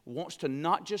enemy wants to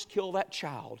not just kill that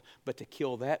child, but to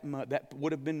kill that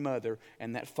would have been mother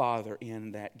and that father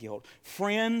in that guilt.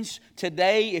 Friends,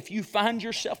 today, if you find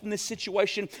yourself in this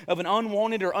situation of an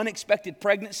unwanted or unexpected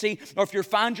pregnancy, or if you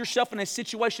find yourself in a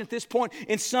situation at this point,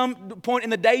 in some point in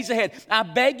the days ahead, I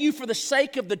beg you for the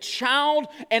sake of the child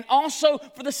and also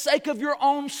for the sake of your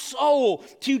own soul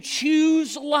to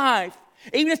choose life.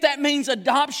 Even if that means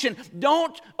adoption,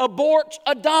 don't abort,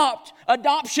 adopt.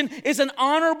 Adoption is an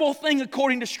honorable thing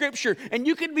according to Scripture. And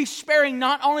you could be sparing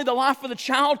not only the life of the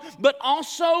child, but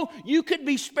also you could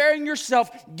be sparing yourself,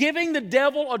 giving the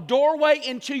devil a doorway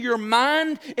into your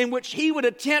mind in which he would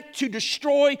attempt to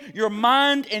destroy your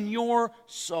mind and your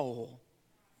soul.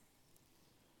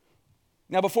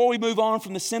 Now, before we move on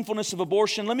from the sinfulness of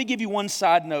abortion, let me give you one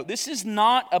side note. This is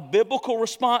not a biblical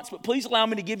response, but please allow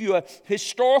me to give you a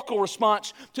historical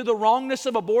response to the wrongness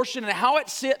of abortion and how it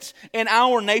sits in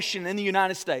our nation, in the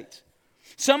United States.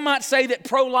 Some might say that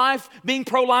being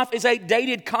pro-life is a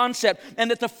dated concept, and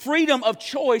that the freedom of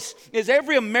choice is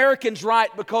every American's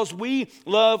right because we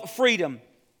love freedom.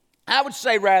 I would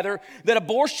say rather that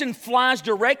abortion flies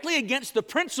directly against the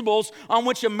principles on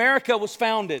which America was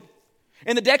founded.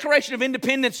 In the Declaration of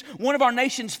Independence, one of our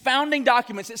nation's founding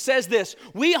documents, it says this: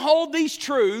 "We hold these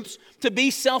truths to be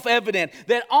self-evident,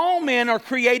 that all men are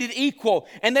created equal,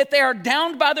 and that they are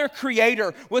endowed by their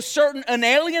Creator with certain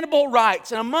inalienable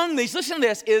rights. And among these," listen to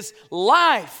this, "is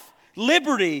life,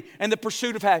 liberty, and the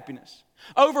pursuit of happiness."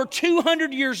 Over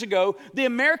 200 years ago, the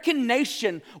American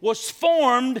nation was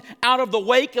formed out of the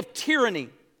wake of tyranny.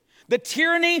 The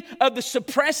tyranny of the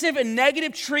suppressive and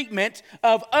negative treatment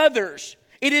of others.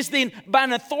 It is then by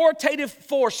an authoritative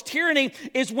force. Tyranny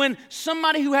is when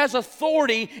somebody who has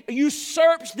authority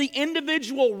usurps the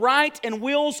individual right and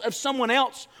wills of someone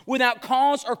else without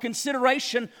cause or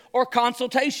consideration or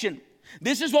consultation.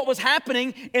 This is what was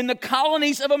happening in the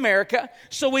colonies of America.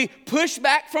 So we pushed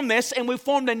back from this and we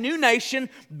formed a new nation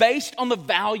based on the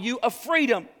value of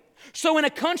freedom. So in a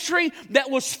country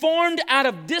that was formed out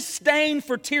of disdain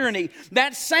for tyranny,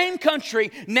 that same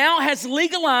country now has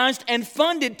legalized and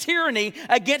funded tyranny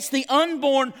against the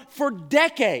unborn for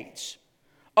decades.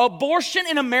 Abortion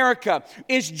in America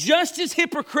is just as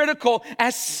hypocritical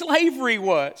as slavery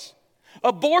was.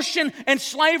 Abortion and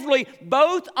slavery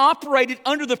both operated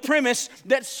under the premise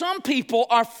that some people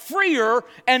are freer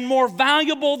and more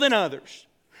valuable than others.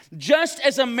 Just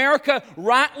as America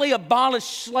rightly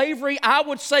abolished slavery, I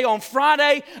would say on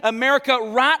Friday, America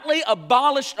rightly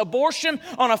abolished abortion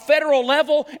on a federal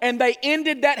level, and they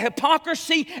ended that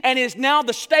hypocrisy, and it is now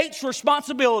the state's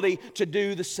responsibility to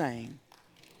do the same.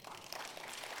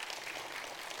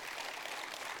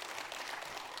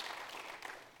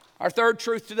 Our third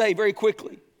truth today, very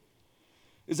quickly,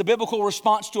 is a biblical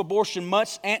response to abortion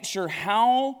must answer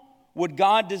how would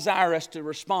God desire us to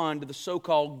respond to the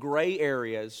so-called gray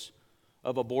areas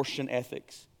of abortion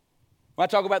ethics? When I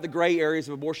talk about the gray areas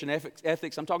of abortion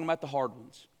ethics, I'm talking about the hard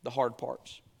ones, the hard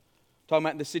parts. I'm talking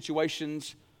about the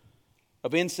situations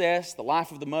of incest, the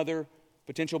life of the mother,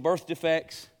 potential birth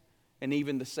defects, and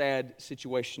even the sad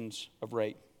situations of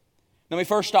rape. Let me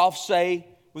first off say,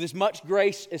 with as much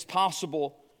grace as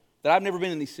possible, that I've never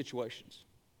been in these situations.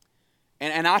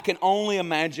 And I can only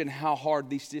imagine how hard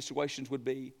these situations would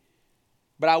be.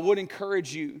 But I would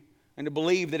encourage you and to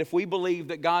believe that if we believe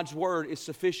that God's Word is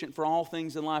sufficient for all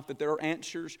things in life, that there are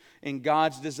answers in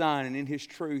God's design and in His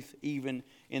truth even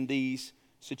in these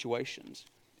situations.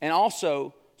 And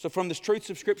also, so from the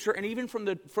truths of Scripture and even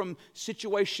from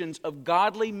situations of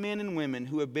godly men and women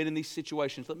who have been in these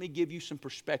situations, let me give you some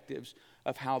perspectives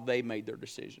of how they made their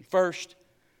decision. First,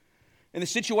 in the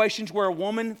situations where a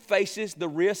woman faces the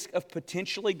risk of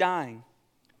potentially dying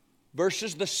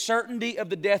versus the certainty of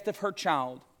the death of her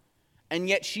child, and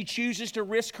yet she chooses to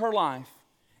risk her life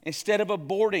instead of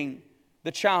aborting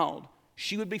the child,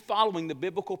 she would be following the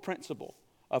biblical principle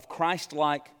of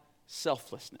Christ-like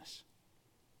selflessness.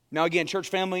 Now again, church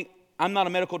family, I'm not a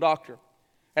medical doctor.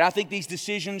 And I think these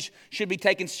decisions should be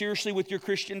taken seriously with your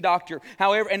Christian doctor.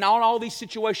 However, and not all these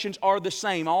situations are the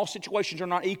same. All situations are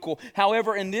not equal.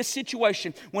 However, in this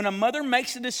situation, when a mother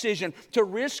makes a decision to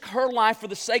risk her life for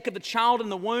the sake of the child in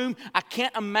the womb, I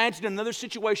can't imagine another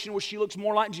situation where she looks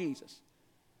more like Jesus.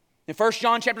 In 1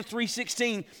 John chapter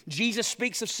 3:16, Jesus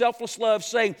speaks of selfless love,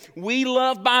 saying, "We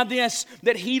love by this,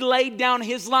 that He laid down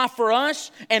His life for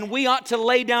us, and we ought to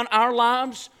lay down our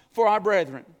lives for our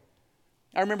brethren."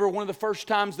 I remember one of the first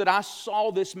times that I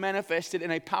saw this manifested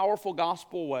in a powerful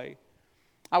gospel way.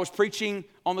 I was preaching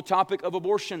on the topic of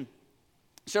abortion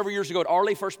several years ago at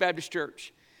Arley First Baptist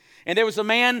Church. And there was a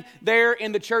man there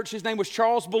in the church, his name was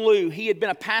Charles Ballou. He had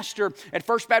been a pastor at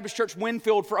First Baptist Church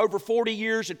Winfield for over 40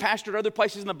 years, had pastored other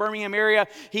places in the Birmingham area.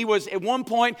 He was at one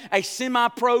point a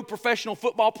semi-pro professional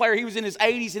football player. He was in his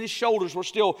 80s and his shoulders were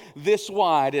still this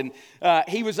wide. And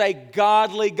he was a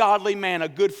godly man, a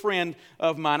good friend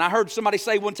of mine. I heard somebody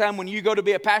say one time, when you go to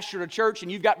be a pastor at a church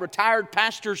and you've got retired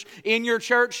pastors in your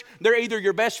church, they're either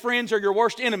your best friends or your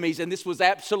worst enemies. And this was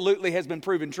absolutely has been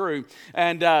proven true.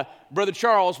 And Brother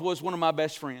Charles was one of my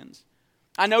best friends.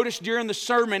 I noticed during the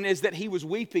sermon is that he was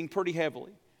weeping pretty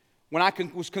heavily. When I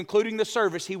was concluding the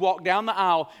service, he walked down the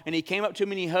aisle and he came up to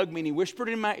me and he hugged me and he whispered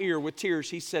in my ear with tears.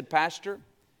 He said, "Pastor,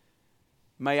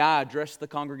 may I address the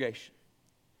congregation?"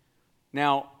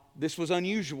 Now, this was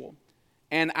unusual.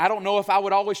 And I don't know if I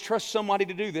would always trust somebody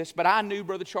to do this, but I knew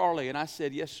Brother Charlie and I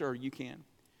said, "Yes, sir, you can."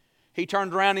 He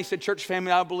turned around and he said, "Church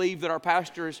family, I believe that our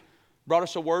pastors brought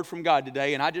us a word from God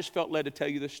today, and I just felt led to tell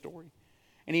you this story."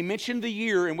 And he mentioned the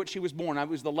year in which he was born. It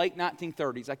was the late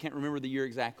 1930s. I can't remember the year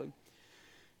exactly.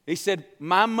 He said,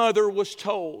 "My mother was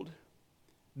told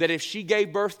that if she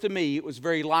gave birth to me, it was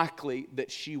very likely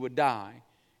that she would die,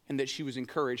 and that she was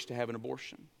encouraged to have an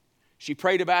abortion. She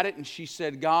prayed about it, and she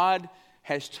said, God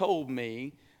has told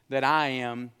me that I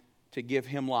am to give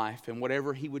him life, and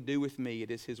whatever he would do with me,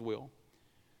 it is his will."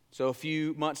 So a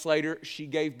few months later, she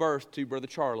gave birth to Brother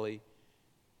Charlie,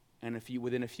 and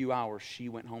within a few hours, she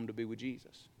went home to be with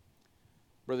Jesus.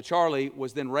 Brother Charlie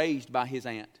was then raised by his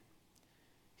aunt.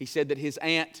 He said that his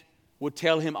aunt would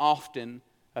tell him often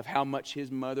of how much his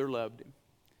mother loved him,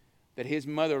 that his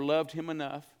mother loved him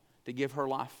enough to give her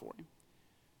life for him.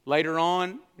 Later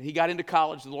on, he got into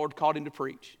college. The Lord called him to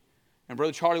preach. And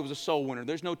Brother Charlie was a soul winner.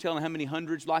 There's no telling how many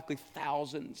hundreds, likely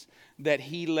thousands, that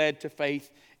he led to faith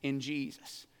in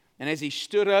Jesus. And as he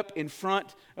stood up in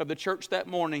front of the church that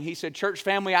morning, he said, "Church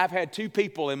family, I've had two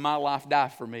people in my life die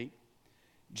for me.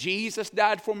 Jesus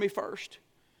died for me first,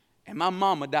 and my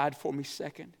mama died for me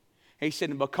second." He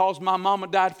said, "And because my mama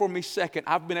died for me second,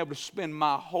 I've been able to spend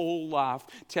my whole life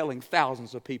telling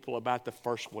thousands of people about the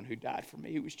first one who died for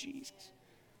me, who was Jesus."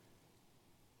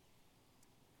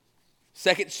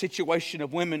 Second situation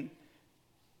of women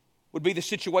would be the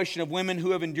situation of women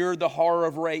who have endured the horror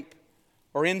of rape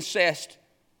or incest,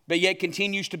 but yet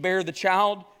continues to bear the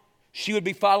child. She would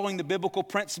be following the biblical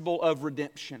principle of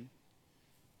redemption.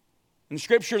 In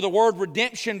Scripture, the word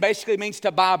redemption basically means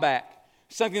to buy back.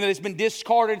 something that has been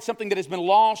discarded, something that has been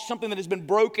lost, something that has been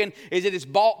broken, is it is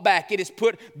bought back. It is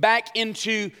put back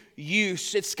into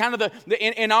use. It's kind of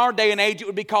in our day and age, it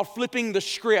would be called flipping the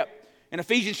script. In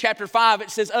Ephesians chapter 5,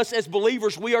 it says us as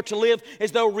believers, we are to live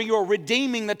as though we are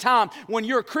redeeming the time. When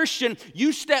you're a Christian,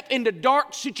 you step into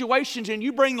dark situations and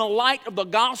you bring the light of the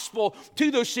gospel to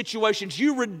those situations.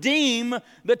 You redeem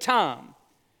the time.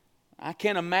 I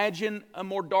can't imagine a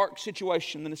more dark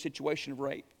situation than a situation of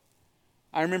rape.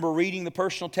 I remember reading the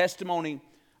personal testimony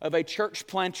of a church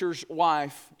planter's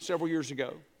wife several years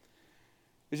ago.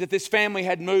 Is that this family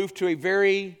had moved to a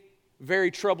very, very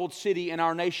troubled city in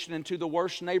our nation and to the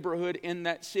worst neighborhood in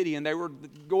that city. And they were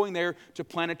going there to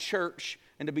plant a church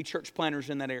and to be church planters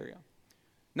in that area.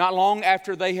 Not long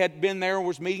after they had been there,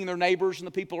 was meeting their neighbors and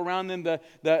the people around them,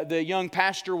 the young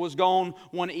pastor was gone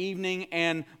one evening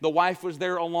and the wife was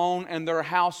there alone and their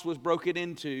house was broken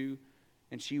into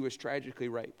and she was tragically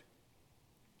raped.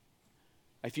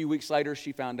 A few weeks later,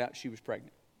 she found out she was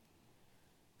pregnant.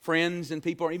 Friends and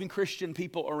people, even Christian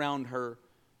people around her,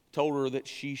 told her that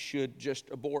she should just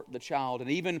abort the child. And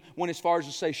even went as far as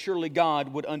to say, surely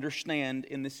God would understand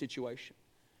in this situation.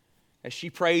 As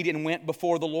she prayed and went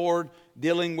before the Lord,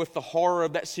 dealing with the horror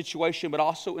of that situation, but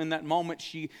also in that moment,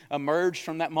 she emerged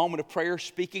from that moment of prayer,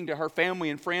 speaking to her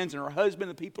family and friends and her husband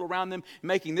and the people around them,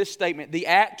 making this statement: the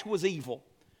act was evil,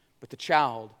 but the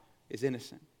child is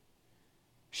innocent.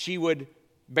 She would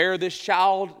bear this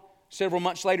child. Several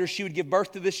months later, she would give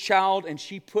birth to this child, and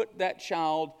she put that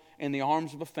child in the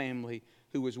arms of a family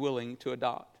who was willing to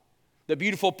adopt. The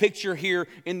beautiful picture here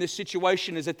in this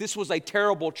situation is that this was a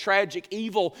terrible, tragic,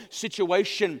 evil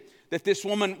situation that this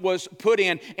woman was put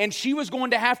in. And she was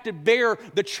going to have to bear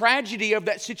the tragedy of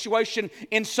that situation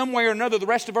in some way or another the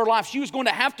rest of her life. She was going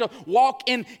to have to walk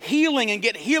in healing and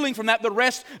get healing from that the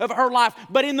rest of her life.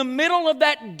 But in the middle of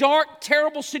that dark,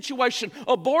 terrible situation,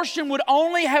 abortion would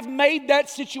only have made that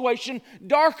situation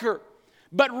darker.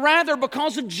 But rather,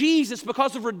 because of Jesus,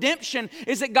 because of redemption,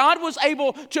 is that God was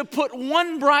able to put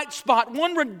one bright spot,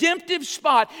 one redemptive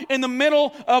spot in the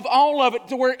middle of all of it,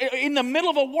 to where in the middle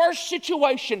of a worse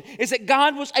situation, is that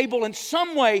God was able in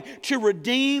some way to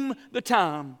redeem the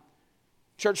time.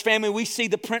 Church family, we see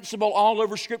the principle all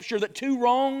over Scripture that two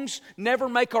wrongs never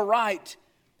make a right,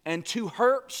 and two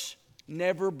hurts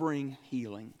never bring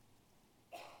healing.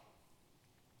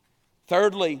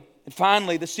 Thirdly, and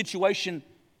finally, the situation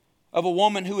of a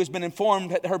woman who has been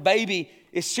informed that her baby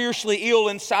is seriously ill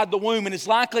inside the womb and is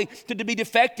likely to be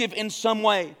defective in some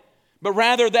way. But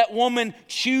rather, that woman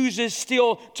chooses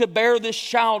still to bear this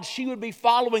child. She would be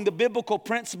following the biblical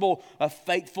principle of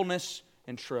faithfulness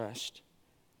and trust.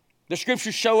 The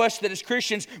Scriptures show us that as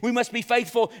Christians, we must be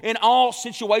faithful in all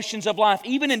situations of life,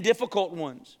 even in difficult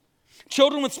ones.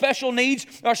 Children with special needs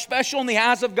are special in the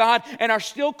eyes of God and are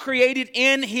still created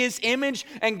in His image,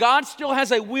 and God still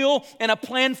has a will and a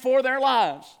plan for their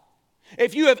lives.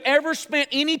 If you have ever spent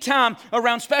any time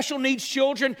around special needs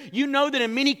children, you know that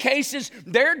in many cases,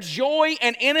 their joy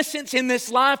and innocence in this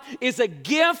life is a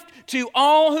gift to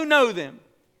all who know them.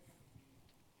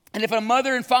 And if a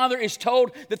mother and father is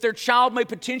told that their child may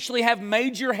potentially have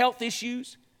major health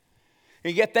issues,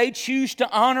 and yet they choose to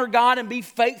honor God and be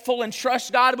faithful and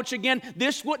trust God, which again,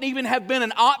 this wouldn't even have been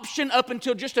an option up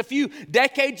until just a few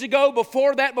decades ago.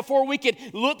 Before that, before we could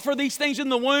look for these things in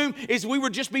the womb, is we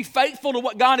would just be faithful to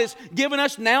what God has given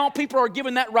us. Now people are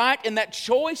given that right and that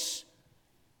choice.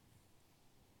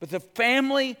 But the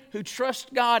family who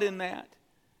trust God in that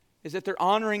is that they're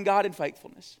honoring God in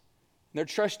faithfulness. They're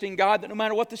trusting God that no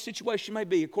matter what the situation may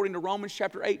be, according to Romans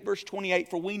chapter 8, verse 28,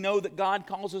 for we know that God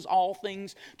causes all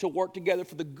things to work together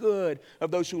for the good of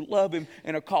those who love Him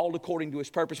and are called according to His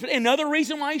purpose. But another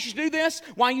reason why you should do this,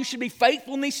 why you should be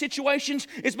faithful in these situations,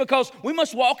 is because we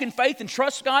must walk in faith and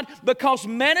trust God, because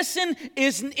medicine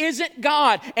isn't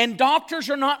God and doctors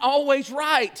are not always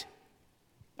right.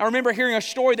 I remember hearing a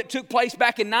story that took place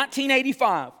back in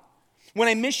 1985. When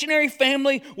a missionary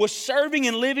family was serving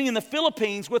and living in the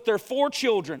Philippines with their 4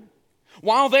 children.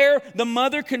 While there, the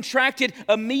mother contracted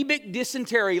amoebic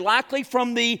dysentery, likely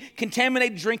from the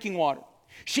contaminated drinking water.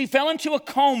 She fell into a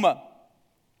coma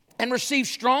and received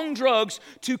strong drugs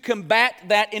to combat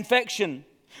that infection.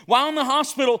 While in the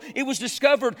hospital, it was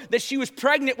discovered that she was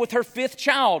pregnant with her 5th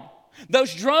child.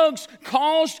 Those drugs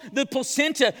caused the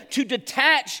placenta to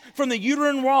detach from the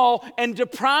uterine wall and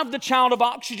deprive the child of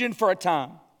oxygen for a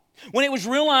time. When it was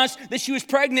realized that she was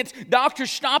pregnant, doctors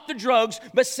stopped the drugs,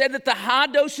 but said that the high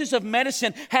doses of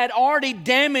medicine had already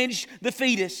damaged the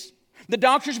fetus. The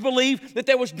doctors believed that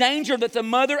there was danger that the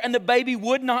mother and the baby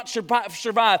would not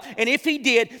survive. And if he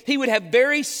did, he would have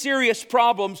very serious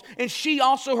problems. And she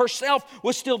also herself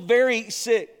was still very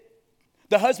sick.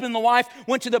 The husband and the wife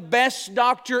went to the best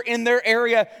doctor in their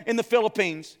area in the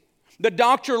Philippines. The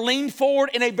doctor leaned forward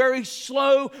in a very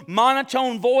slow,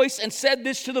 monotone voice and said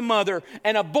this to the mother: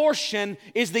 "An abortion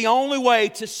is the only way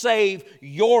to save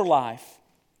your life."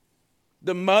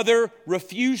 The mother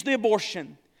refused the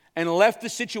abortion and left the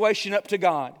situation up to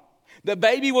God. The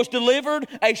baby was delivered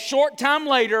a short time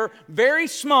later, very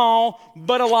small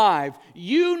but alive.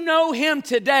 You know him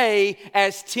today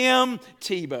as Tim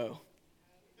Tebow.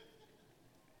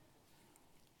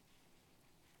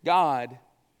 God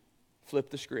flipped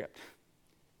the script,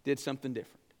 did something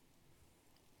different.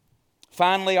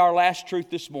 Finally, our last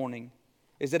truth this morning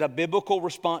is that a biblical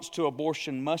response to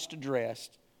abortion must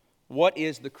address what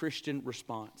is the Christian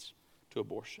response to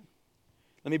abortion.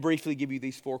 Let me briefly give you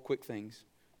these 4 quick things.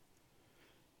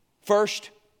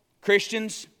 First,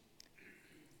 Christians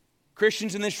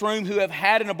in this room who have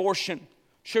had an abortion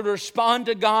should respond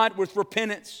to God with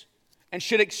repentance and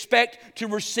should expect to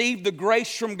receive the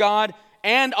grace from God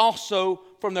and also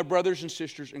from their brothers and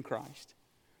sisters in Christ.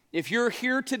 If you're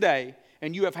here today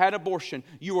and you have had abortion,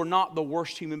 you are not the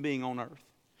worst human being on earth.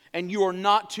 And you are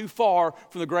not too far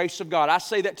from the grace of God. I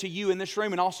say that to you in this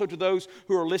room and also to those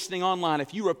who are listening online.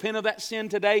 If you repent of that sin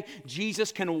today,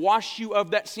 Jesus can wash you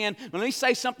of that sin. But let me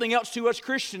say something else to us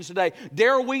Christians today.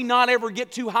 Dare we not ever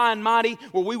get too high and mighty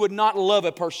where we would not love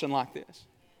a person like this.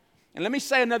 And let me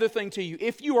say another thing to you.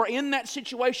 If you are in that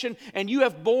situation and you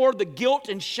have bore the guilt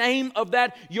and shame of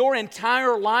that your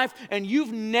entire life and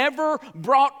you've never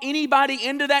brought anybody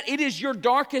into that, it is your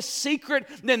darkest secret,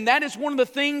 then that is one of the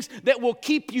things that will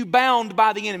keep you bound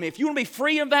by the enemy. If you want to be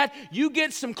free of that, you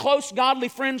get some close godly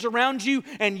friends around you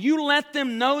and you let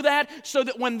them know that, so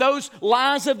that when those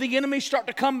lies of the enemy start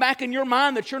to come back in your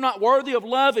mind that you're not worthy of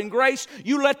love and grace,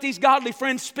 you let these godly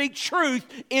friends speak truth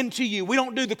into you. We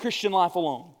don't do the Christian life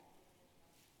alone.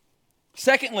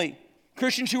 Secondly,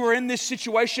 Christians who are in this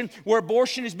situation where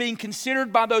abortion is being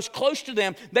considered by those close to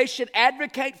them, they should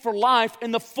advocate for life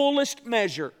in the fullest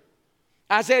measure.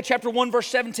 Isaiah chapter 1 verse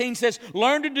 17 says,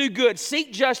 "Learn to do good,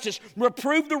 seek justice,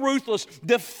 reprove the ruthless,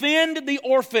 defend the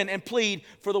orphan, and plead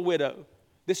for the widow."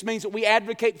 This means that we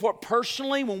advocate for it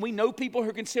personally when we know people who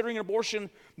are considering an abortion,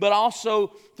 but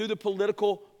also through the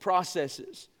political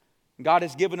processes. God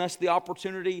has given us the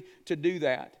opportunity to do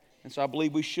that. And so I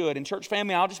believe we should. And church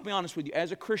family, I'll just be honest with you.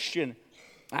 As a Christian,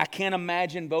 I can't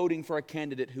imagine voting for a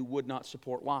candidate who would not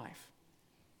support life.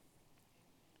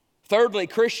 Thirdly,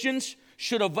 Christians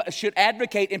should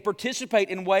advocate and participate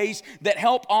in ways that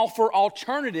help offer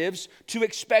alternatives to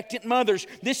expectant mothers.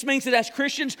 This means that as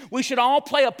Christians, we should all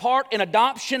play a part in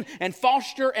adoption and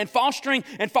fostering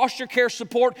and foster care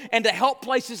support, and to help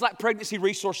places like pregnancy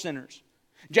resource centers.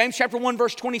 James chapter 1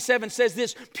 verse 27 says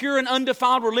this: "Pure and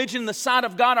undefiled religion in the sight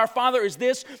of God our Father is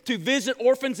this, to visit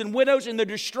orphans and widows in their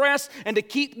distress and to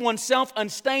keep oneself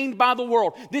unstained by the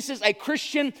world." This is a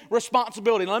Christian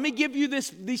responsibility. Now, let me give you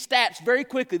these stats very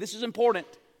quickly. This is important.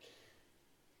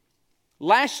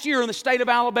 Last year in the state of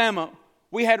Alabama,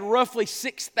 we had roughly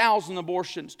 6,000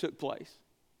 abortions took place.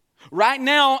 Right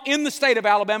now in the state of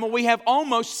Alabama, we have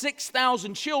almost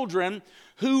 6,000 children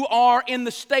who are in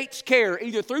the state's care,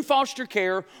 either through foster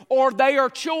care or they are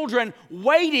children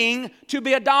waiting to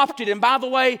be adopted. And by the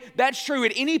way, that's true.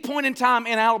 At any point in time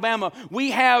in Alabama,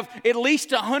 we have at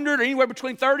least 100 or anywhere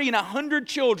between 30 and 100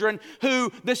 children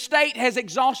who the state has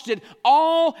exhausted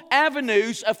all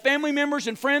avenues of family members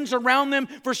and friends around them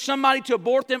for somebody to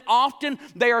abort them. Often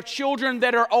they are children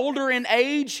that are older in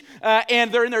age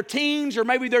and they're in their teens, or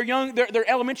maybe they're young, they're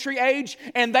elementary age,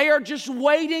 and they are just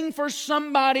waiting for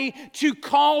somebody to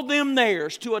call them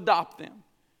theirs, to adopt them.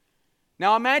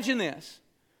 Now imagine this.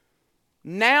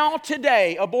 Now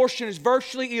today, abortion is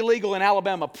virtually illegal in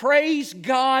Alabama. Praise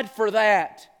God for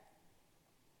that.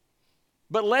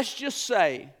 But let's just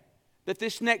say that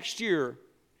this next year,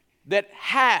 that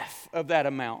half of that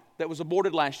amount that was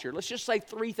aborted last year, let's just say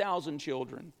 3,000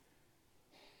 children,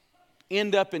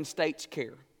 end up in state's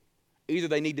care. Either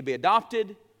they need to be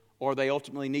adopted, or they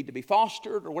ultimately need to be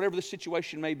fostered, or whatever the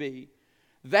situation may be.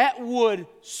 That would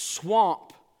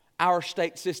swamp our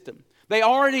state system. They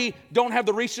already don't have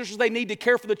the resources they need to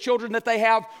care for the children that they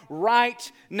have right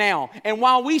now. And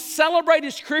while we celebrate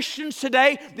as Christians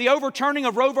today the overturning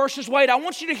of Roe versus Wade, I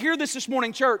want you to hear this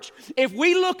morning, church. If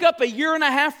we look up a year and a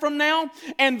half from now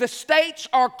and the states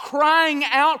are crying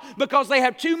out because they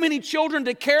have too many children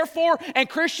to care for, and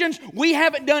Christians, we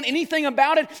haven't done anything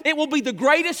about it, it will be the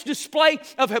greatest display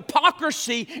of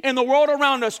hypocrisy in the world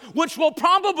around us, which will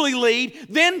probably lead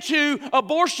then to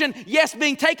abortion, yes,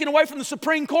 being taken away from the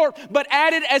Supreme Court, but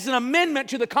added as an amendment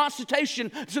to the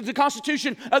Constitution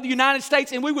of the United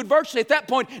States, and we would virtually at that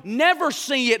point never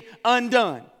see it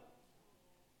undone.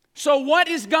 So what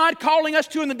is God calling us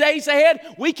to in the days ahead?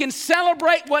 We can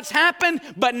celebrate what's happened,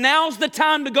 but now's the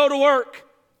time to go to work.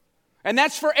 And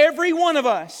that's for every one of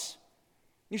us.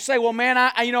 You say, well, man,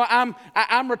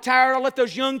 I'm retired. I'll let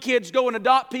those young kids go and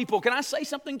adopt people. Can I say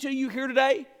something to you here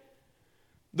today?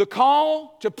 The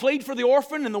call to plead for the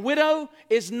orphan and the widow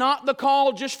is not the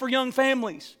call just for young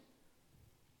families.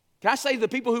 Can I say the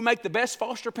people who make the best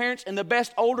foster parents and the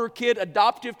best older kid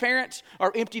adoptive parents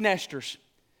are empty nesters?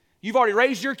 You've already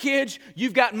raised your kids,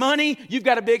 you've got money, you've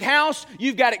got a big house,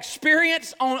 you've got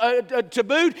experience to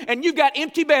boot, and you've got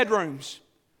empty bedrooms.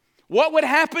 What would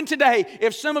happen today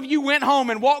if some of you went home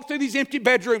and walked through these empty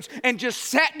bedrooms and just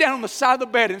sat down on the side of the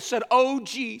bed and said, oh,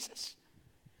 Jesus,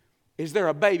 is there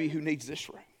a baby who needs this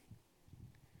room?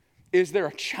 Is there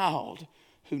a child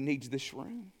who needs this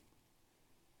room?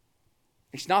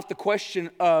 It's not the question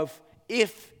of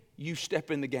if you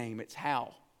step in the game, it's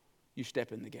how you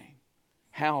step in the game,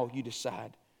 how you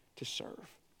decide to serve.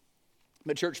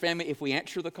 But church family, if we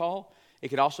answer the call, it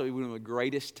could also be one of the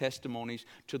greatest testimonies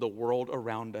to the world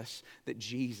around us that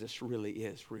Jesus really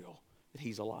is real, that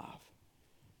He's alive.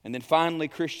 And then finally,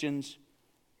 Christians,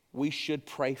 we should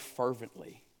pray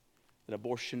fervently that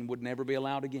abortion would never be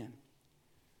allowed again.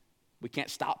 We can't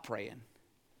stop praying.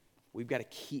 We've got to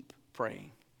keep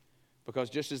praying.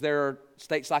 Because just as there are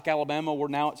states like Alabama where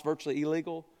now it's virtually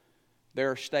illegal,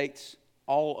 there are states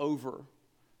all over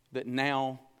that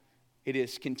now it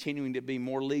is continuing to be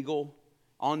more legal,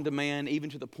 on demand, even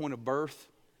to the point of birth.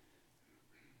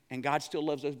 And God still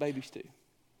loves those babies too.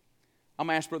 I'm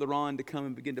going to ask Brother Ron to come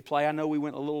and begin to play. I know we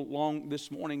went a little long this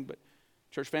morning, but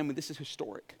church family, this is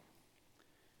historic.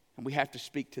 And we have to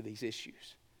speak to these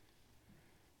issues.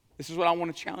 This is what I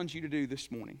want to challenge you to do this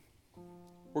morning.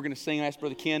 We're going to sing. I ask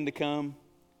Brother Ken to come.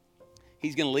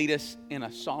 He's going to lead us in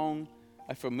a song,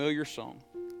 a familiar song.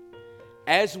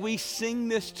 As we sing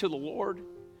this to the Lord,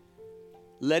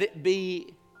 let it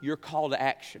be your call to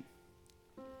action.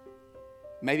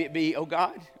 Maybe it be, oh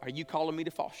God, are you calling me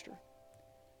to foster?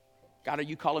 God, are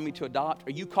you calling me to adopt?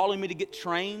 Are you calling me to get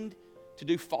trained to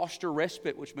do foster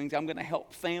respite, which means I'm going to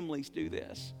help families do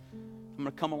this. I'm going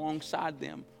to come alongside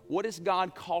them. What is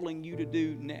God calling you to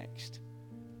do next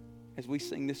as we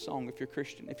sing this song if you're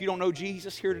Christian? If you don't know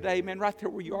Jesus here today, man, right there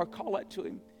where you are, call out to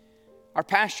Him. Our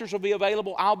pastors will be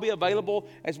available. I'll be available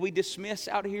as we dismiss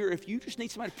out here. If you just need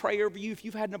somebody to pray over you, if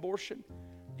you've had an abortion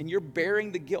and you're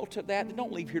bearing the guilt of that, then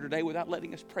don't leave here today without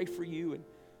letting us pray for you and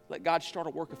let God start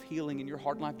a work of healing in your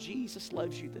heart and life. Jesus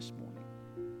loves you this morning.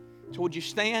 So would you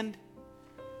stand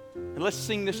and let's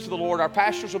sing this to the Lord. Our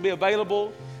pastors will be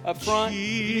available up front. If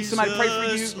you need somebody to pray for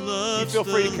you, you feel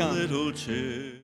free to come.